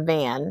waiting for the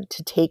van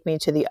to take me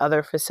to the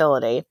other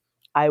facility,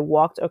 I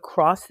walked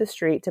across the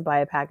street to buy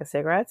a pack of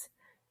cigarettes,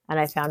 and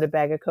I found a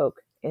bag of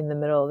Coke in the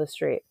middle of the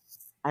street.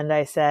 And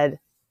I said,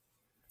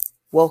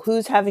 well,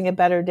 who's having a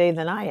better day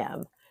than I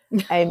am?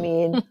 I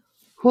mean,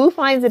 who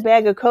finds a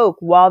bag of Coke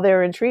while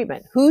they're in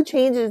treatment? Who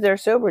changes their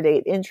sober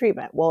date in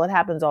treatment? Well, it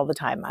happens all the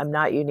time. I'm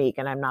not unique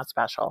and I'm not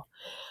special.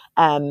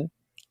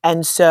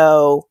 And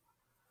so,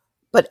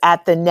 but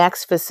at the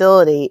next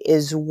facility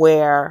is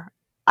where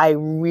I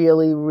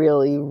really,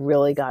 really,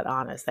 really got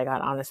honest. I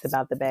got honest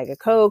about the bag of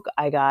Coke.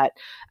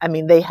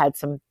 They had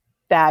some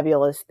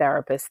fabulous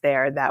therapists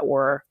there that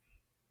were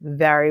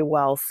very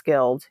well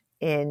skilled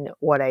in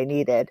what I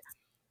needed.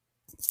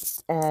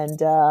 And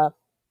yeah,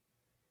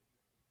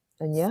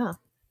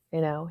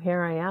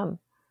 here I am.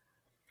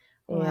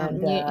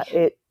 And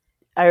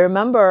I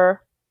remember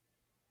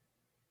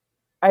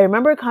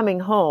coming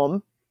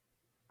home,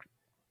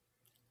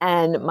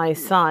 and my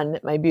son,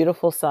 my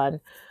beautiful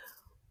son,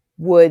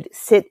 would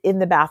sit in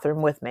the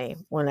bathroom with me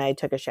when I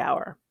took a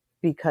shower,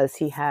 because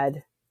he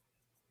had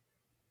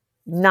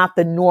not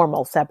the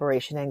normal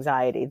separation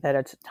anxiety that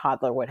a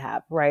toddler would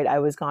have, right? I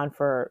was gone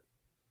for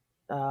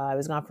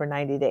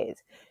 90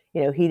 days.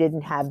 He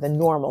didn't have the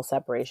normal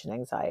separation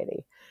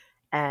anxiety.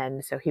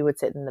 And so he would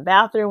sit in the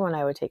bathroom when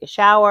I would take a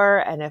shower.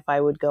 And if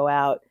I would go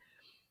out,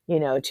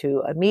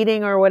 to a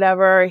meeting or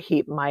whatever,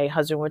 my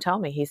husband would tell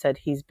me, he said,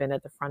 he's been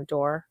at the front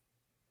door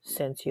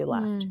since you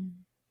left,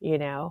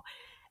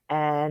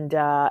 and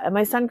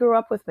my son grew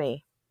up with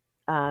me,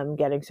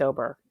 getting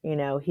sober.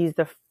 He's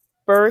the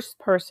first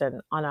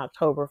person on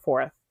October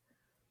 4th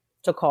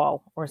to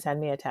call or send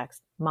me a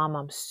text. Mom,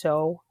 I'm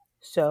so,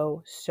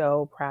 so,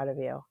 so proud of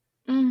you.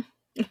 And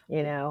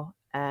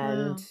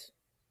wow.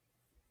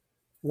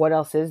 What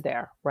else is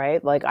there,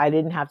 right? Like, I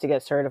didn't have to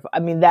get certified. I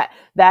mean, that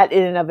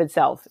in and of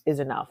itself is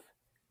enough,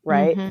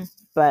 right? Mm-hmm.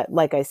 But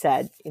like I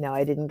said,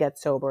 I didn't get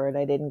sober, and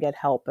I didn't get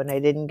help, and I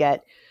didn't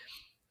get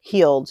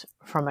healed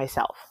for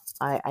myself.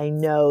 I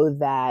know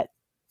that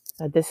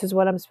this is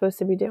what I'm supposed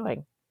to be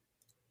doing.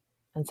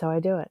 And so I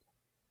do it.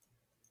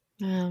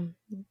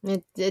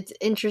 It's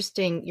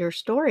interesting. Your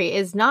story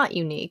is not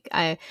unique.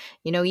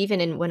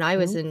 Even when I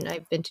was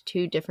I've been to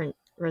two different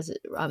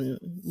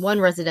one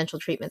residential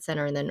treatment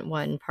center and then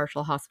one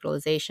partial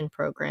hospitalization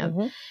program.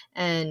 Mm-hmm.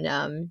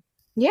 And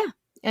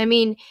I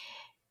mean,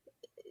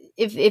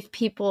 if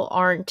people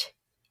aren't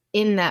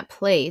in that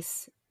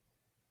place,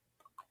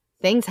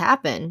 things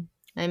happen.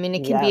 I mean,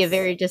 it can be a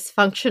very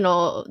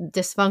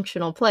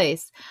dysfunctional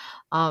place.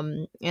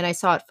 And I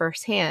saw it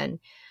firsthand.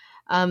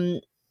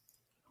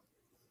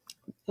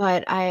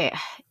 But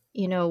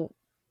you know,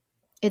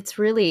 it's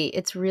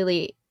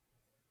really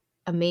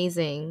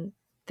amazing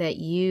that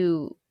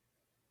you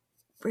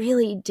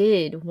really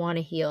did want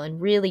to heal and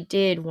really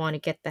did want to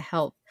get the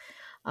help,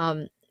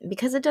 um,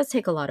 because it does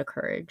take a lot of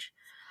courage.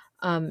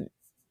 Um,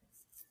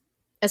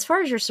 as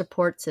far as your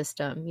support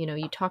system,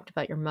 you talked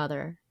about your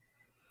mother,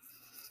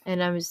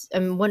 and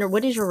I'm wondering,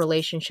 what is your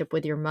relationship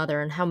with your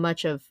mother, and how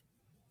much of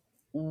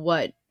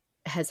what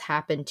has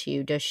happened to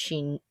you does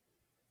she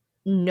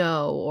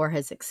know or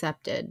has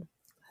accepted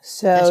as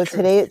So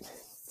truth?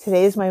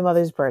 today is my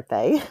mother's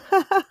birthday.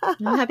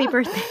 Oh, happy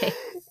birthday.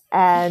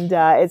 And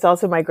it's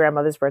also my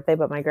grandmother's birthday,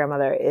 but my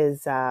grandmother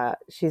is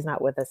she's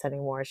not with us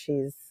anymore.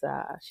 She's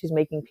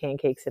making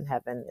pancakes in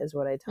heaven, is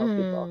what I tell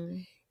people.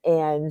 Mm.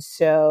 And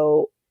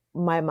so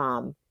my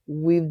mom,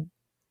 we've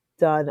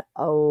done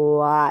a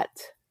lot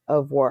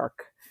of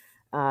work,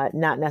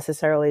 not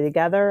necessarily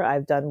together.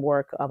 I've done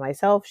work on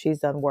myself. She's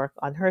done work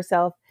on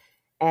herself.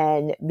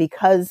 And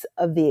because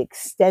of the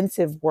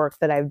extensive work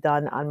that I've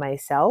done on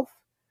myself,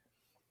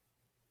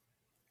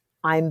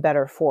 I'm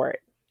better for it.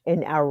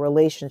 And our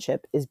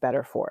relationship is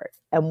better for it.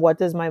 And what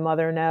does my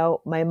mother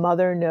know? My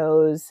mother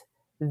knows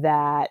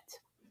that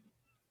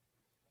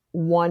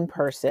one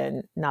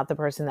person, not the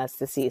person that's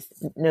deceased,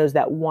 knows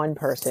that one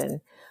person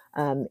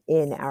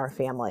in our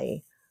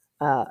family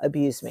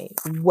abused me.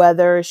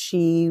 Whether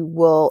she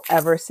will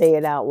ever say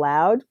it out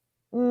loud,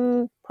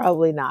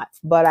 probably not.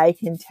 But I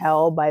can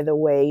tell by the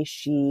way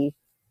she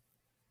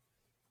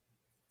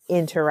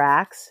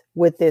interacts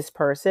with this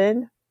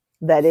person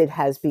that it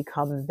has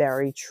become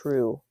very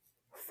true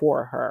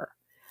for her.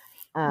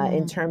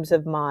 In Mm. terms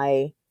of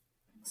my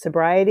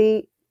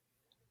sobriety,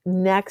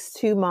 next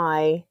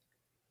to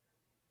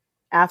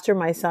after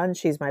my son,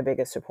 she's my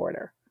biggest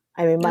supporter.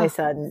 I mean, my Oh.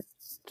 son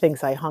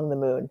thinks I hung the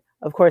moon.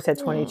 Of course, at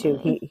 22,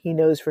 Mm. he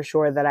knows for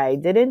sure that I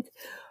didn't,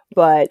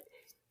 but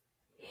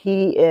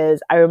he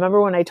is. I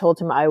remember when I told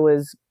him I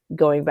was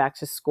going back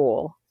to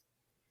school,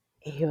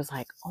 he was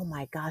like, "Oh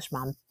my gosh,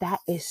 mom, that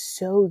is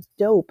so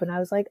dope." And I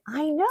was like,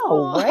 "I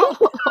know, right?"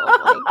 Oh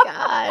my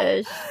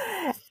gosh.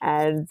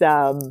 And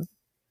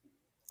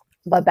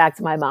but back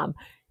to my mom.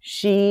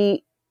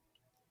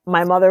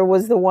 My mother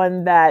was the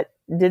one that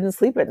didn't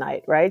sleep at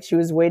night, right? She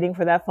was waiting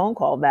for that phone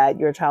call that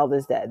your child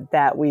is dead,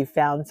 that we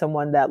found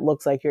someone that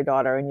looks like your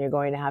daughter and you're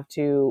going to have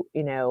to,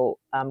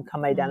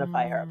 come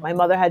identify her. My Mm.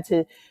 mother had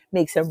to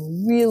make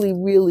some really,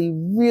 really,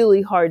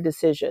 really hard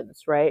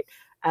decisions, right?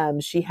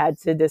 She had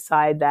to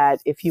decide that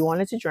if you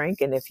wanted to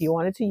drink and if you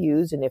wanted to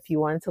use and if you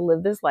wanted to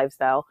live this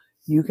lifestyle,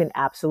 you can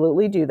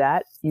absolutely do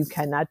that. You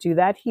cannot do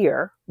that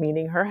here,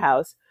 meaning her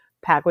house.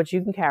 Pack what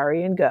you can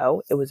carry and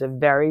go. It was a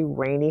very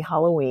rainy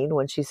Halloween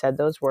when she said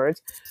those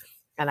words.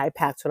 And I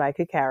packed what I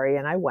could carry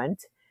and I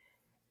went.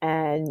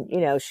 And,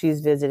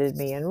 she's visited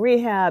me in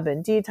rehab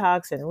and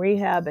detox and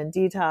rehab and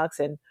detox.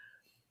 And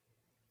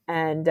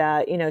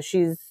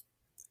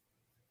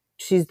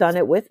she's done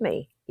it with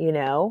me,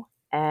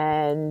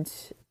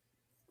 and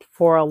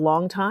for a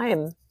long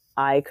time,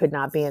 I could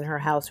not be in her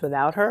house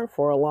without her.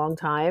 For a long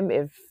time,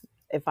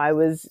 if I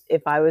was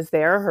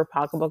there, her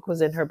pocketbook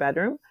was in her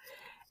bedroom.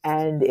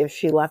 And if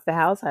she left the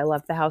house, I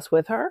left the house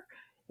with her,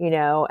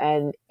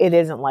 and it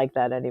isn't like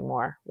that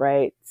anymore.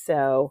 Right.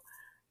 So,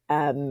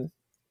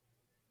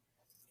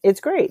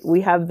 it's great.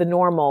 We have the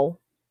normal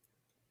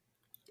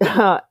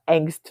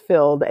angst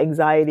filled,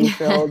 anxiety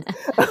filled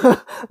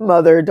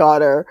mother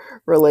daughter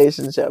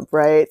relationship.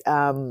 Right.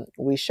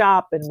 We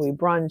shop and we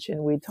brunch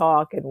and we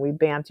talk and we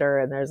banter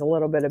and there's a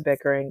little bit of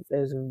bickering.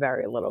 There's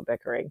very little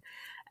bickering.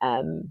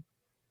 Um,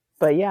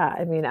 but yeah,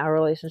 I mean, our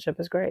relationship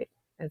is great.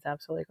 It's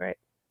absolutely great.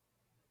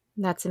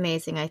 That's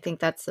amazing. I think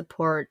that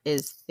support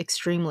is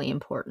extremely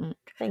important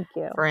Thank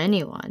you. for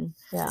anyone.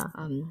 Yeah.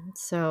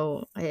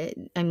 So I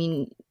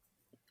mean,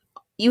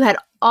 you had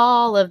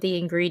all of the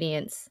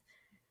ingredients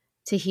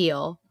to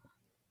heal,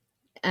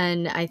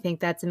 and I think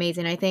that's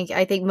amazing. I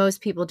think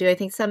most people do. I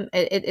think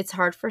it's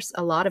hard for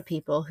a lot of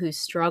people who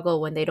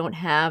struggle when they don't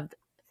have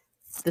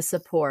the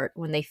support,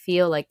 when they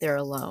feel like they're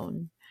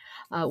alone.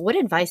 What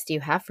advice do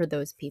you have for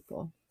those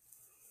people?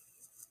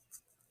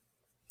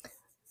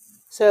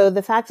 So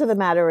the fact of the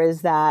matter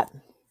is that,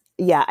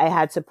 yeah, I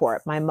had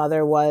support. My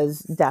mother was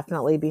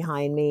definitely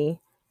behind me,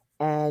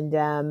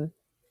 and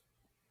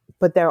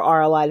but there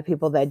are a lot of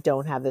people that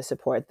don't have the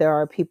support. There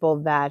are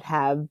people that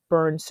have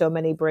burned so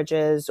many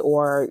bridges,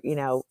 or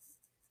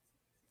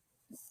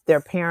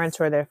their parents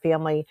or their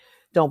family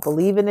don't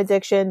believe in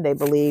addiction. They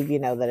believe,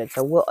 that it's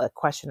a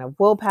question of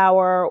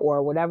willpower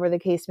or whatever the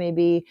case may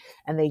be,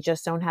 and they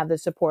just don't have the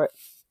support.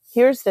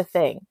 Here's the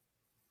thing.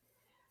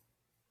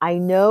 I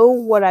know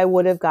what I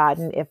would have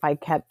gotten if I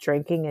kept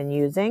drinking and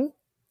using.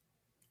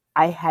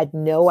 I had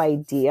no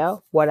idea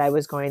what I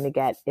was going to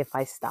get if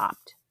I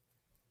stopped.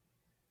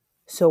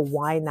 So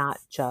why not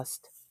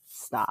just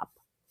stop?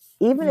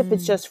 Even if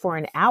it's Mm. just for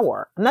an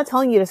hour. I'm not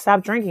telling you to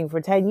stop drinking for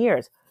 10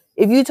 years.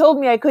 If you told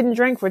me I couldn't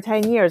drink for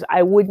 10 years,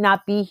 I would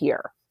not be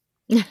here.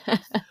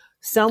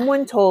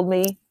 Someone told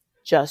me,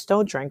 just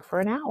don't drink for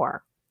an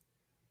hour.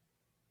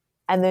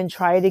 And then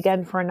try it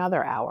again for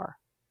another hour.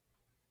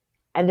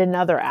 and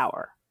another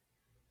hour.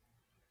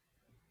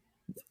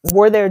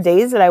 Were there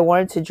days that I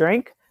wanted to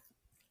drink?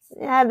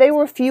 Yeah, they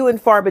were few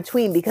and far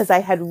between because I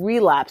had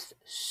relapsed.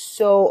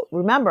 So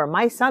remember,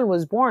 my son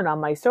was born on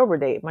my sober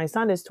date. My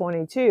son is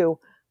 22.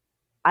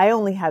 My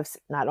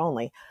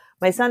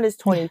son is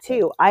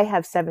 22. I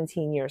have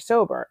 17 years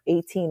sober,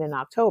 18 in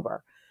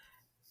October.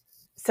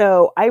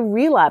 So I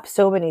relapsed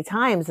so many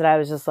times that I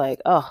was just like,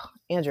 oh,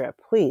 Andrea,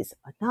 please,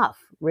 enough.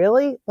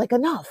 Really? Like,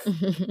 enough.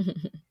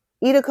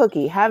 Eat a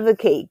cookie, have the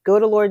cake, go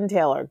to Lord and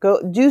Taylor,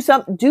 go do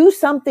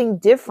something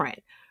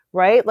different,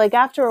 right? Like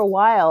after a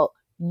while,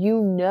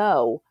 you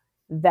know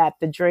that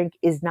the drink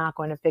is not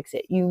going to fix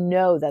it. You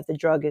know that the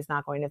drug is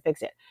not going to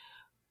fix it.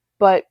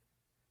 But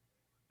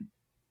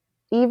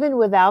even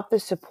without the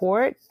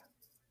support,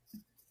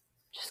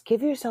 just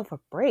give yourself a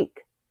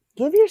break.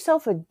 Give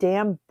yourself a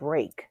damn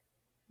break.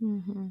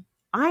 Mm-hmm.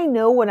 I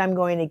know what I'm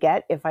going to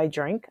get if I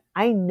drink.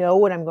 I know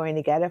what I'm going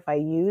to get if I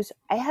use.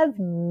 I have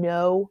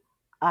no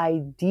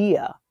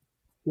idea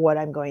what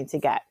I'm going to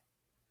get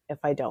if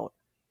I don't.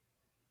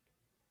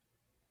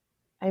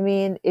 I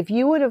mean, if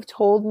you would have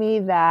told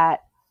me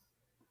that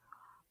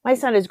my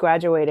son is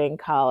graduating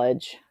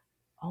college,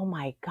 oh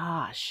my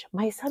gosh,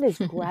 my son is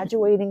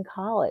graduating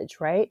college,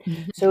 right?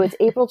 So it's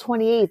April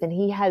 28th and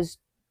he has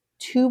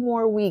 2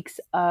 more weeks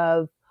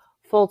of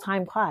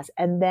full-time class.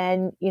 And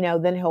then,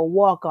 then he'll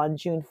walk on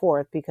June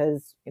 4th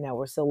because,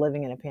 we're still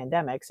living in a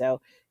pandemic.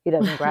 So he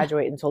doesn't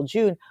graduate until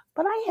June.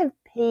 But I have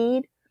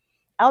paid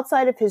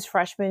outside of his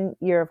freshman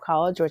year of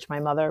college, which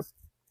my mother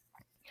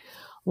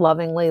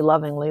lovingly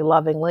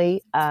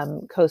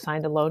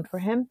co-signed a loan for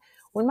him.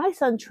 When my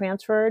son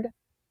transferred,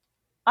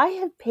 I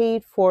have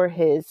paid for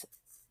his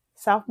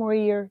sophomore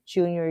year,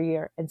 junior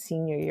year, and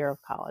senior year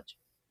of college.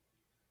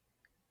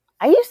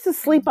 I used to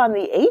sleep on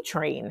the A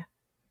train.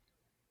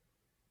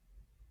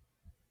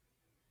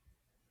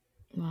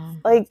 Wow.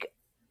 Like,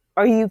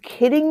 are you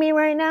kidding me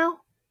right now?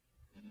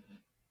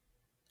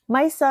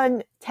 My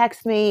son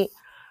texted me.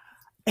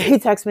 He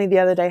texted me the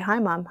other day. Hi,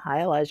 Mom.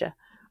 Hi, Elijah.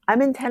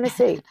 I'm in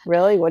Tennessee.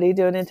 Really? What are you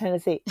doing in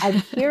Tennessee? I'm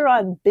here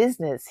on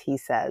business, he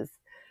says,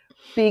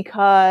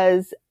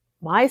 because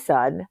my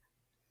son,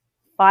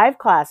 5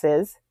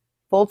 classes,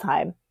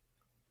 full-time,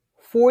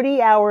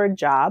 40-hour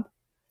job,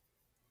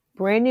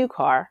 brand new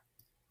car,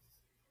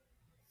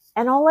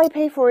 and all I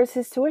pay for is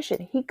his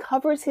tuition. He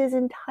covers his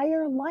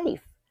entire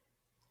life,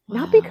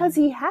 not because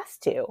he has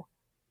to.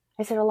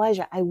 I said,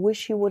 Elijah, I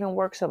wish you wouldn't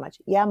work so much.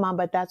 Yeah, Mom,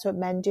 but that's what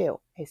men do.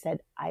 I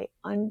said, I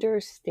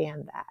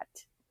understand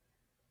that.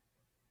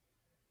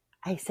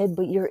 I said,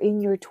 but you're in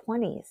your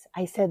 20s.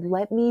 I said,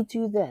 let me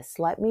do this.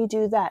 Let me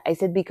do that. I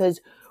said, because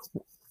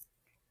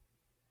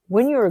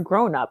when you're a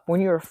grown up,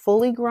 when you're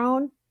fully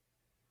grown,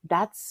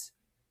 that's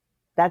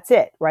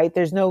it, right?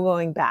 There's no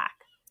going back.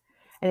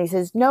 And he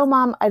says, no,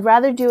 Mom, I'd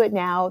rather do it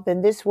now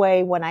than this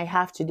way. When I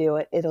have to do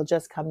it, it'll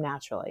just come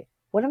naturally.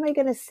 What am I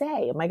going to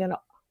say?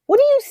 What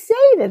do you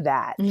say to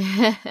that?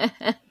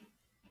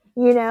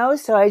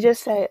 So I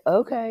just say,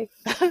 okay.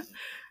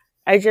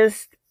 I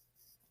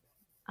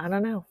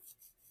don't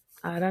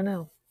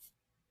know.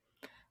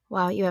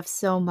 Wow, you have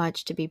so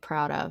much to be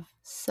proud of.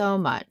 So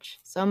much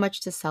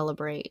to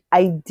celebrate.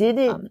 I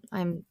didn't.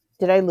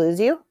 Did I lose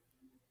you?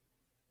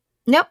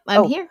 Nope,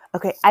 I'm here.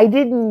 Okay. I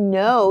didn't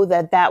know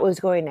that was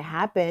going to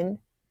happen,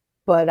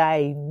 but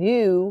I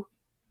knew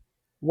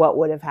what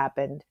would have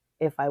happened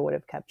if I would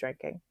have kept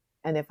drinking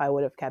and if I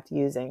would have kept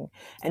using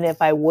and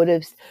if I would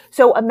have.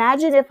 So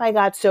imagine if I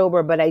got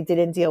sober, but I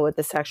didn't deal with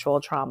the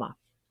sexual trauma,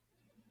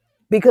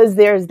 because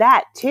there's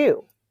that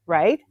too,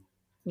 right?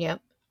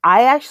 Yep.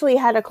 I actually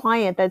had a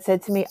client that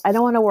said to me, I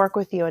don't want to work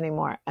with you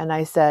anymore. And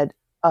I said,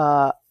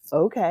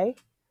 okay.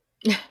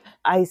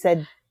 I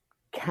said,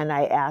 can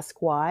I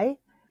ask why?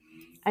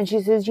 And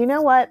she says, you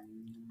know what?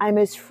 I'm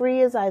as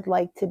free as I'd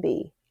like to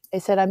be. I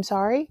said, I'm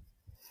sorry?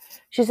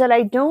 She said,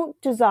 I don't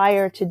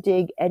desire to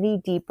dig any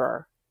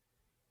deeper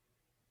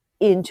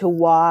into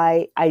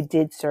why I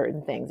did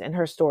certain things. And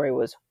her story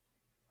was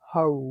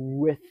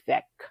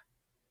horrific.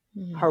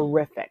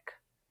 Horrific.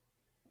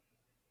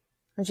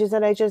 And she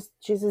said,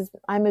 she says,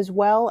 I'm as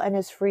well and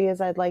as free as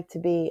I'd like to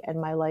be, and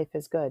my life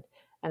is good.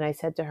 And I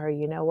said to her,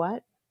 you know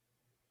what?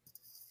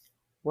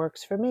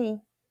 Works for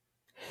me.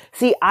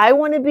 See, I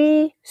want to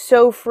be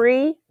so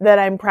free that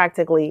I'm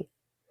practically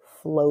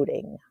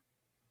floating.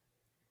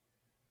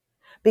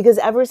 Because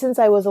ever since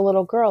I was a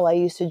little girl, I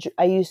used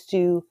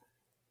to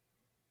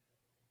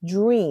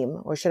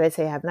dream, or should I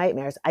say have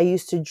nightmares. I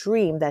used to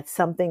dream that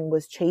something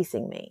was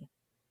chasing me,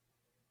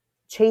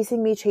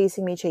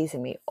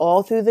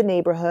 all through the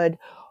neighborhood,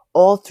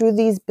 all through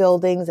these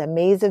buildings, a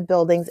maze of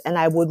buildings. And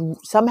I would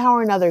somehow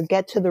or another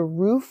get to the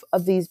roof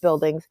of these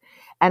buildings,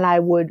 and I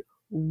would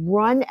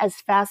run as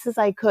fast as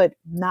I could,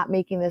 not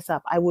making this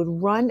up. I would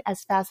run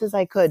as fast as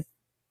I could,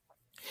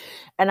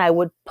 and I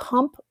would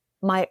pump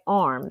my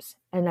arms,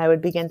 and I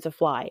would begin to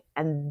fly.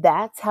 And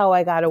that's how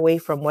I got away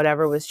from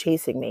whatever was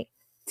chasing me.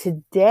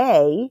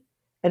 Today,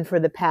 and for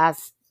the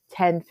past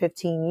 10,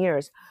 15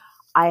 years,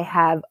 I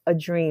have a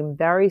dream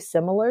very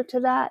similar to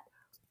that,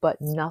 but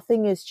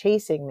nothing is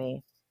chasing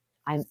me.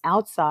 I'm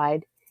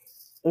outside.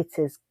 It's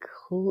it's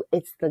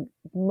the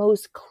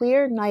most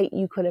clear night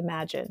you could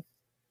imagine.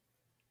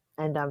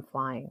 And I'm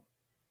flying.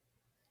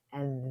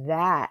 And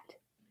that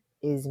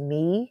is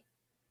me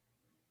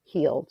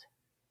healed,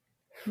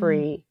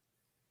 free,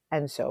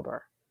 and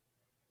sober.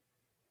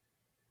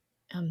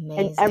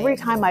 Amazing. And every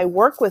time I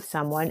work with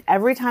someone,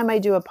 every time I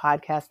do a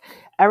podcast,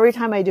 every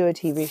time I do a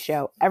TV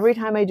show, every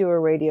time I do a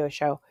radio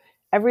show,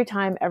 every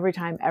time, I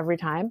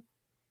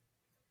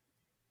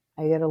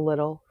get a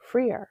little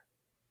freer.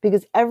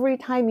 Because every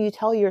time you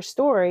tell your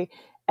story,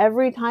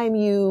 every time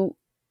you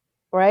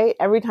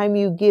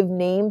give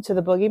name to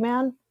the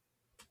boogeyman,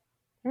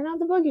 they're not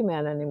the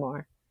boogeyman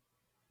anymore.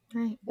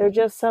 Right. They're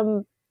just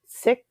some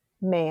sick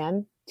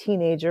man,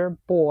 teenager,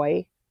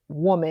 boy,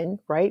 woman,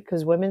 right?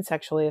 Because women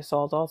sexually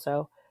assault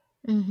also,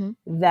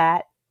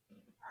 that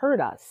hurt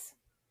us.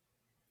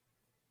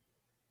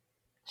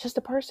 It's just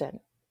a person.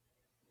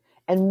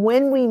 And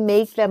when we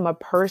make them a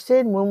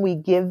person, when we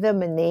give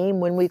them a name,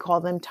 when we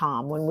call them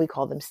Tom, when we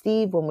call them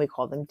Steve, when we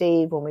call them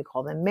Dave, when we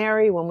call them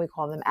Mary, when we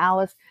call them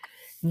Alice,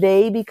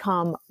 they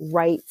become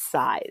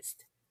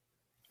right-sized.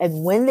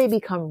 And when they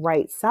become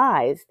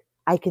right-sized,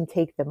 I can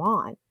take them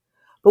on.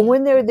 But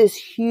when they're this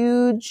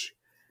huge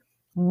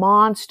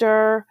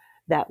monster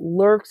that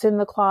lurks in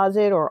the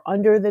closet or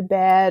under the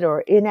bed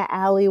or in an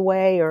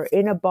alleyway or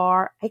in a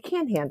bar, I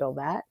can't handle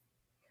that.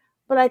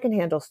 But I can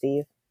handle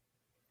Steve,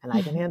 and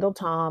I can handle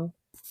Tom,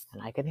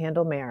 and I can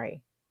handle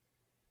Mary.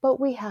 But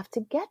we have to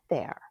get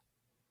there.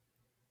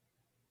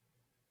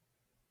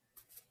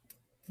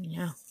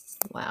 Yeah.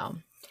 Wow.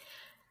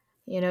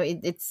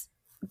 It's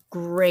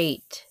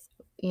great,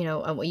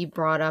 what you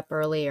brought up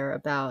earlier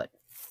about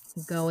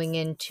going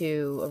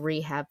into a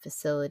rehab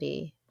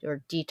facility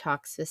or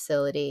detox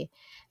facility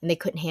and they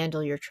couldn't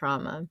handle your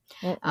trauma.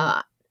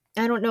 I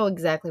don't know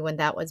exactly when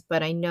that was,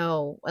 but I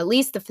know at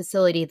least the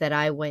facility that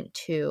I went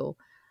to,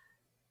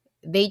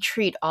 they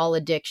treat all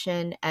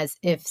addiction as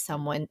if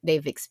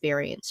they've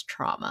experienced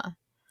trauma.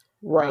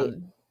 Right.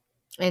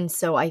 And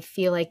so I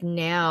feel like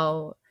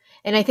now,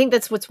 and I think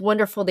that's what's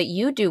wonderful that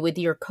you do with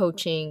your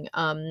coaching,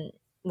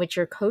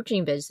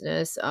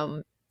 business,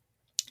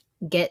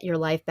 Get Your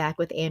Life Back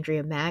with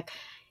Andrea Mack,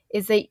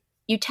 is that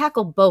you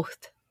tackle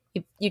both.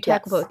 You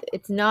tackle both.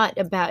 It's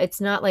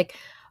not like,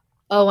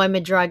 oh, I'm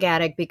a drug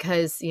addict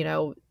because,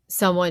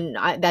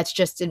 that's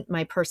just in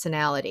my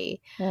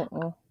personality.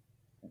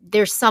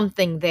 There's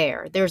something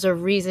there. There's a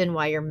reason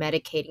why you're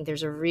medicating.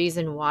 There's a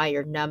reason why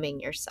you're numbing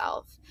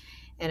yourself.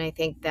 And I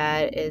think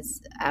that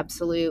is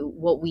absolutely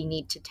what we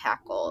need to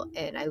tackle.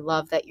 And I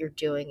love that you're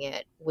doing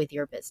it with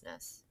your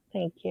business.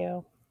 Thank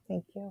you.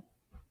 Thank you.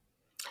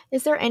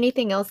 Is there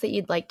anything else that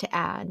you'd like to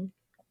add?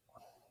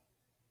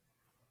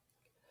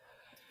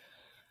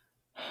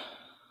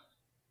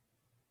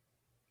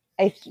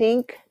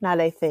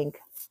 The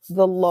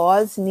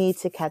laws need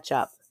to catch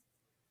up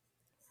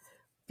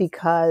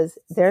because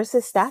there's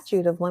a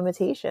statute of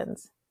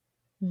limitations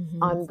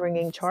on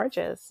bringing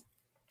charges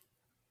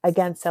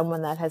against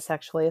someone that has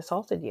sexually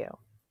assaulted you.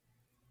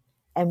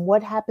 And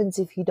what happens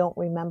if you don't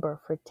remember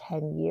for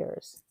 10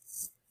 years?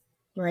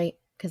 Right.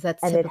 Because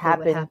that's and it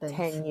happened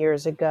 10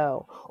 years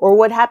ago. Or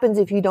what happens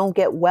if you don't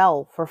get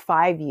well for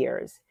 5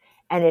 years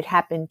and it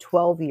happened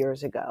 12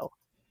 years ago?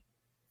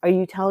 Are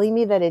you telling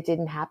me that it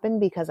didn't happen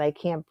because I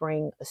can't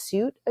bring a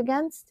suit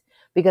against?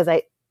 Because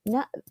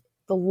the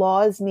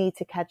laws need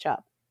to catch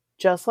up.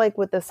 Just like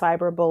with the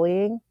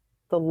cyberbullying,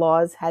 the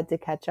laws had to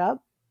catch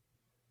up.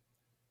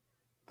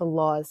 The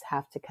laws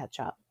have to catch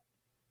up.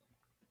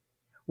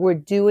 We're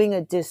doing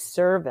a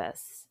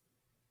disservice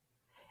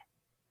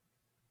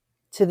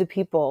to the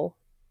people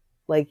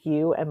like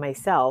you and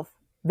myself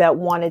that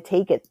want to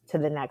take it to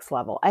the next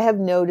level. I have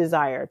no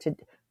desire to.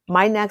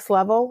 My next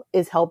level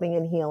is helping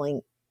and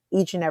healing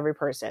each and every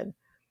person.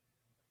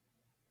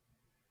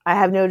 I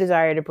have no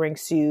desire to bring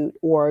suit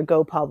or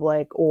go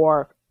public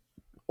or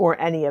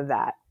any of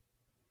that.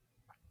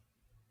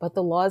 But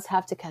the laws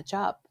have to catch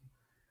up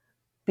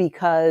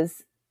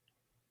because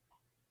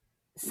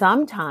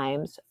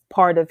sometimes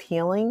part of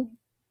healing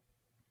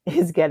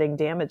is getting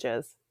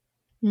damages.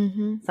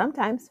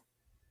 Sometimes,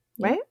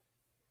 right?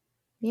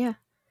 Yeah.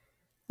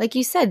 Like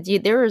you said,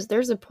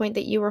 there's a point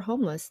that you were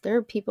homeless. There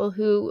are people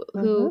who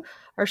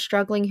are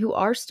struggling, who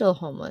are still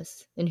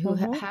homeless and who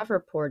have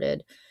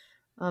reported,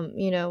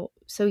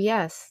 so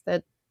yes,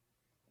 that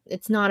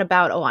it's not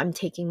about, oh, I'm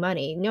taking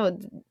money. No,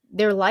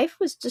 their life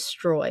was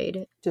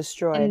destroyed.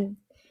 And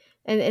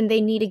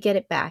they need to get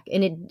it back.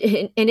 And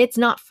it's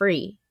not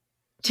free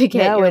to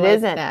get your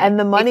life back. And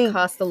the money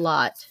costs a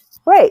lot.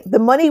 Right. The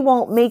money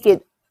won't make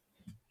it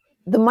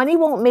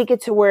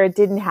to where it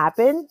didn't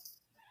happen,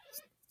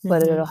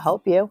 but it'll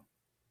help you.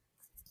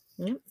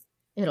 Yep.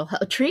 It'll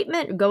help.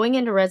 Treatment, going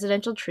into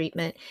residential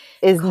treatment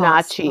is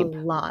not cheap.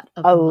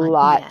 A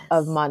lot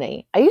of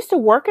money. I used to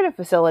work at a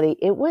facility.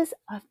 It was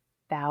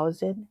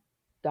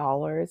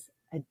 $1,000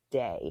 a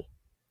day.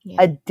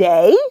 Yeah. A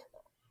day?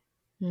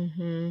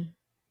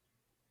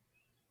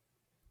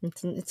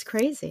 It's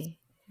crazy.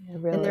 It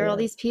And there are all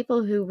really is. these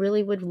people who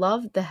really would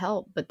love the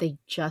help, but they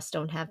just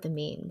don't have the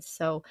means.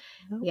 So,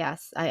 Nope.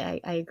 yes, I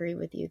agree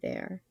with you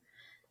there.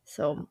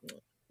 So,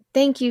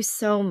 thank you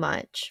so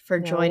much for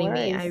No joining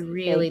me. I worries.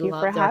 really Thank you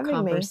for loved our having me.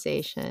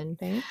 conversation.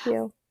 Thank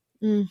you.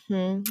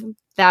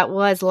 That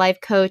was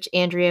life coach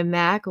Andrea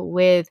Mack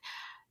with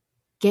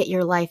Get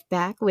Your Life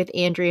Back with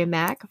Andrea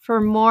Mack. For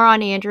more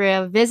on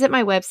Andrea, visit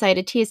my website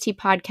at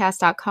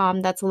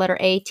tstpodcast.com. That's the letter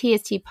A,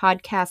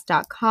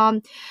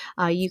 tstpodcast.com.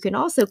 You can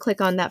also click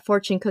on that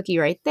fortune cookie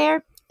right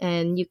there,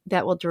 and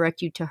that will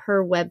direct you to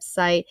her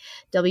website,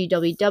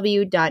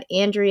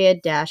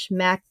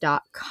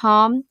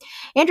 www.andrea-mack.com.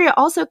 Andrea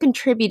also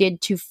contributed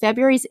to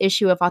February's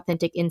issue of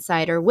Authentic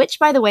Insider, which,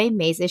 by the way,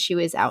 May's issue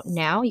is out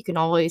now. You can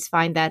always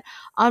find that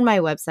on my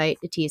website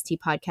at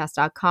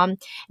tstpodcast.com. And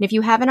if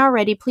you haven't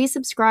already, please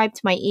subscribe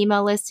to my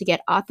email list to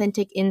get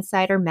Authentic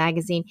Insider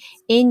magazine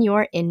in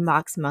your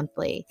inbox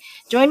monthly.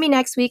 Join me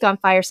next week on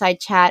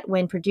Fireside Chat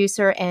when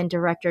producer and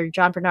director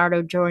John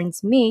Bernardo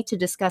joins me to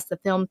discuss the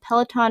film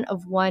Peloton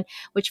of One,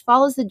 which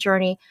follows the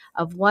journey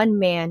of one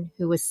man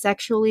who was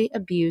sexually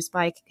abused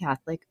by a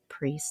Catholic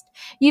priest.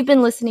 You've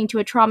been listening to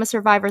a Trauma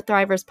Survivor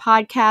Thrivers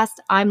podcast.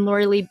 I'm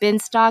Lori Lee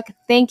Binstock.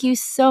 Thank you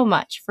so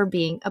much for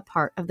being a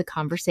part of the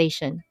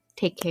conversation.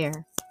 Take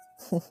care.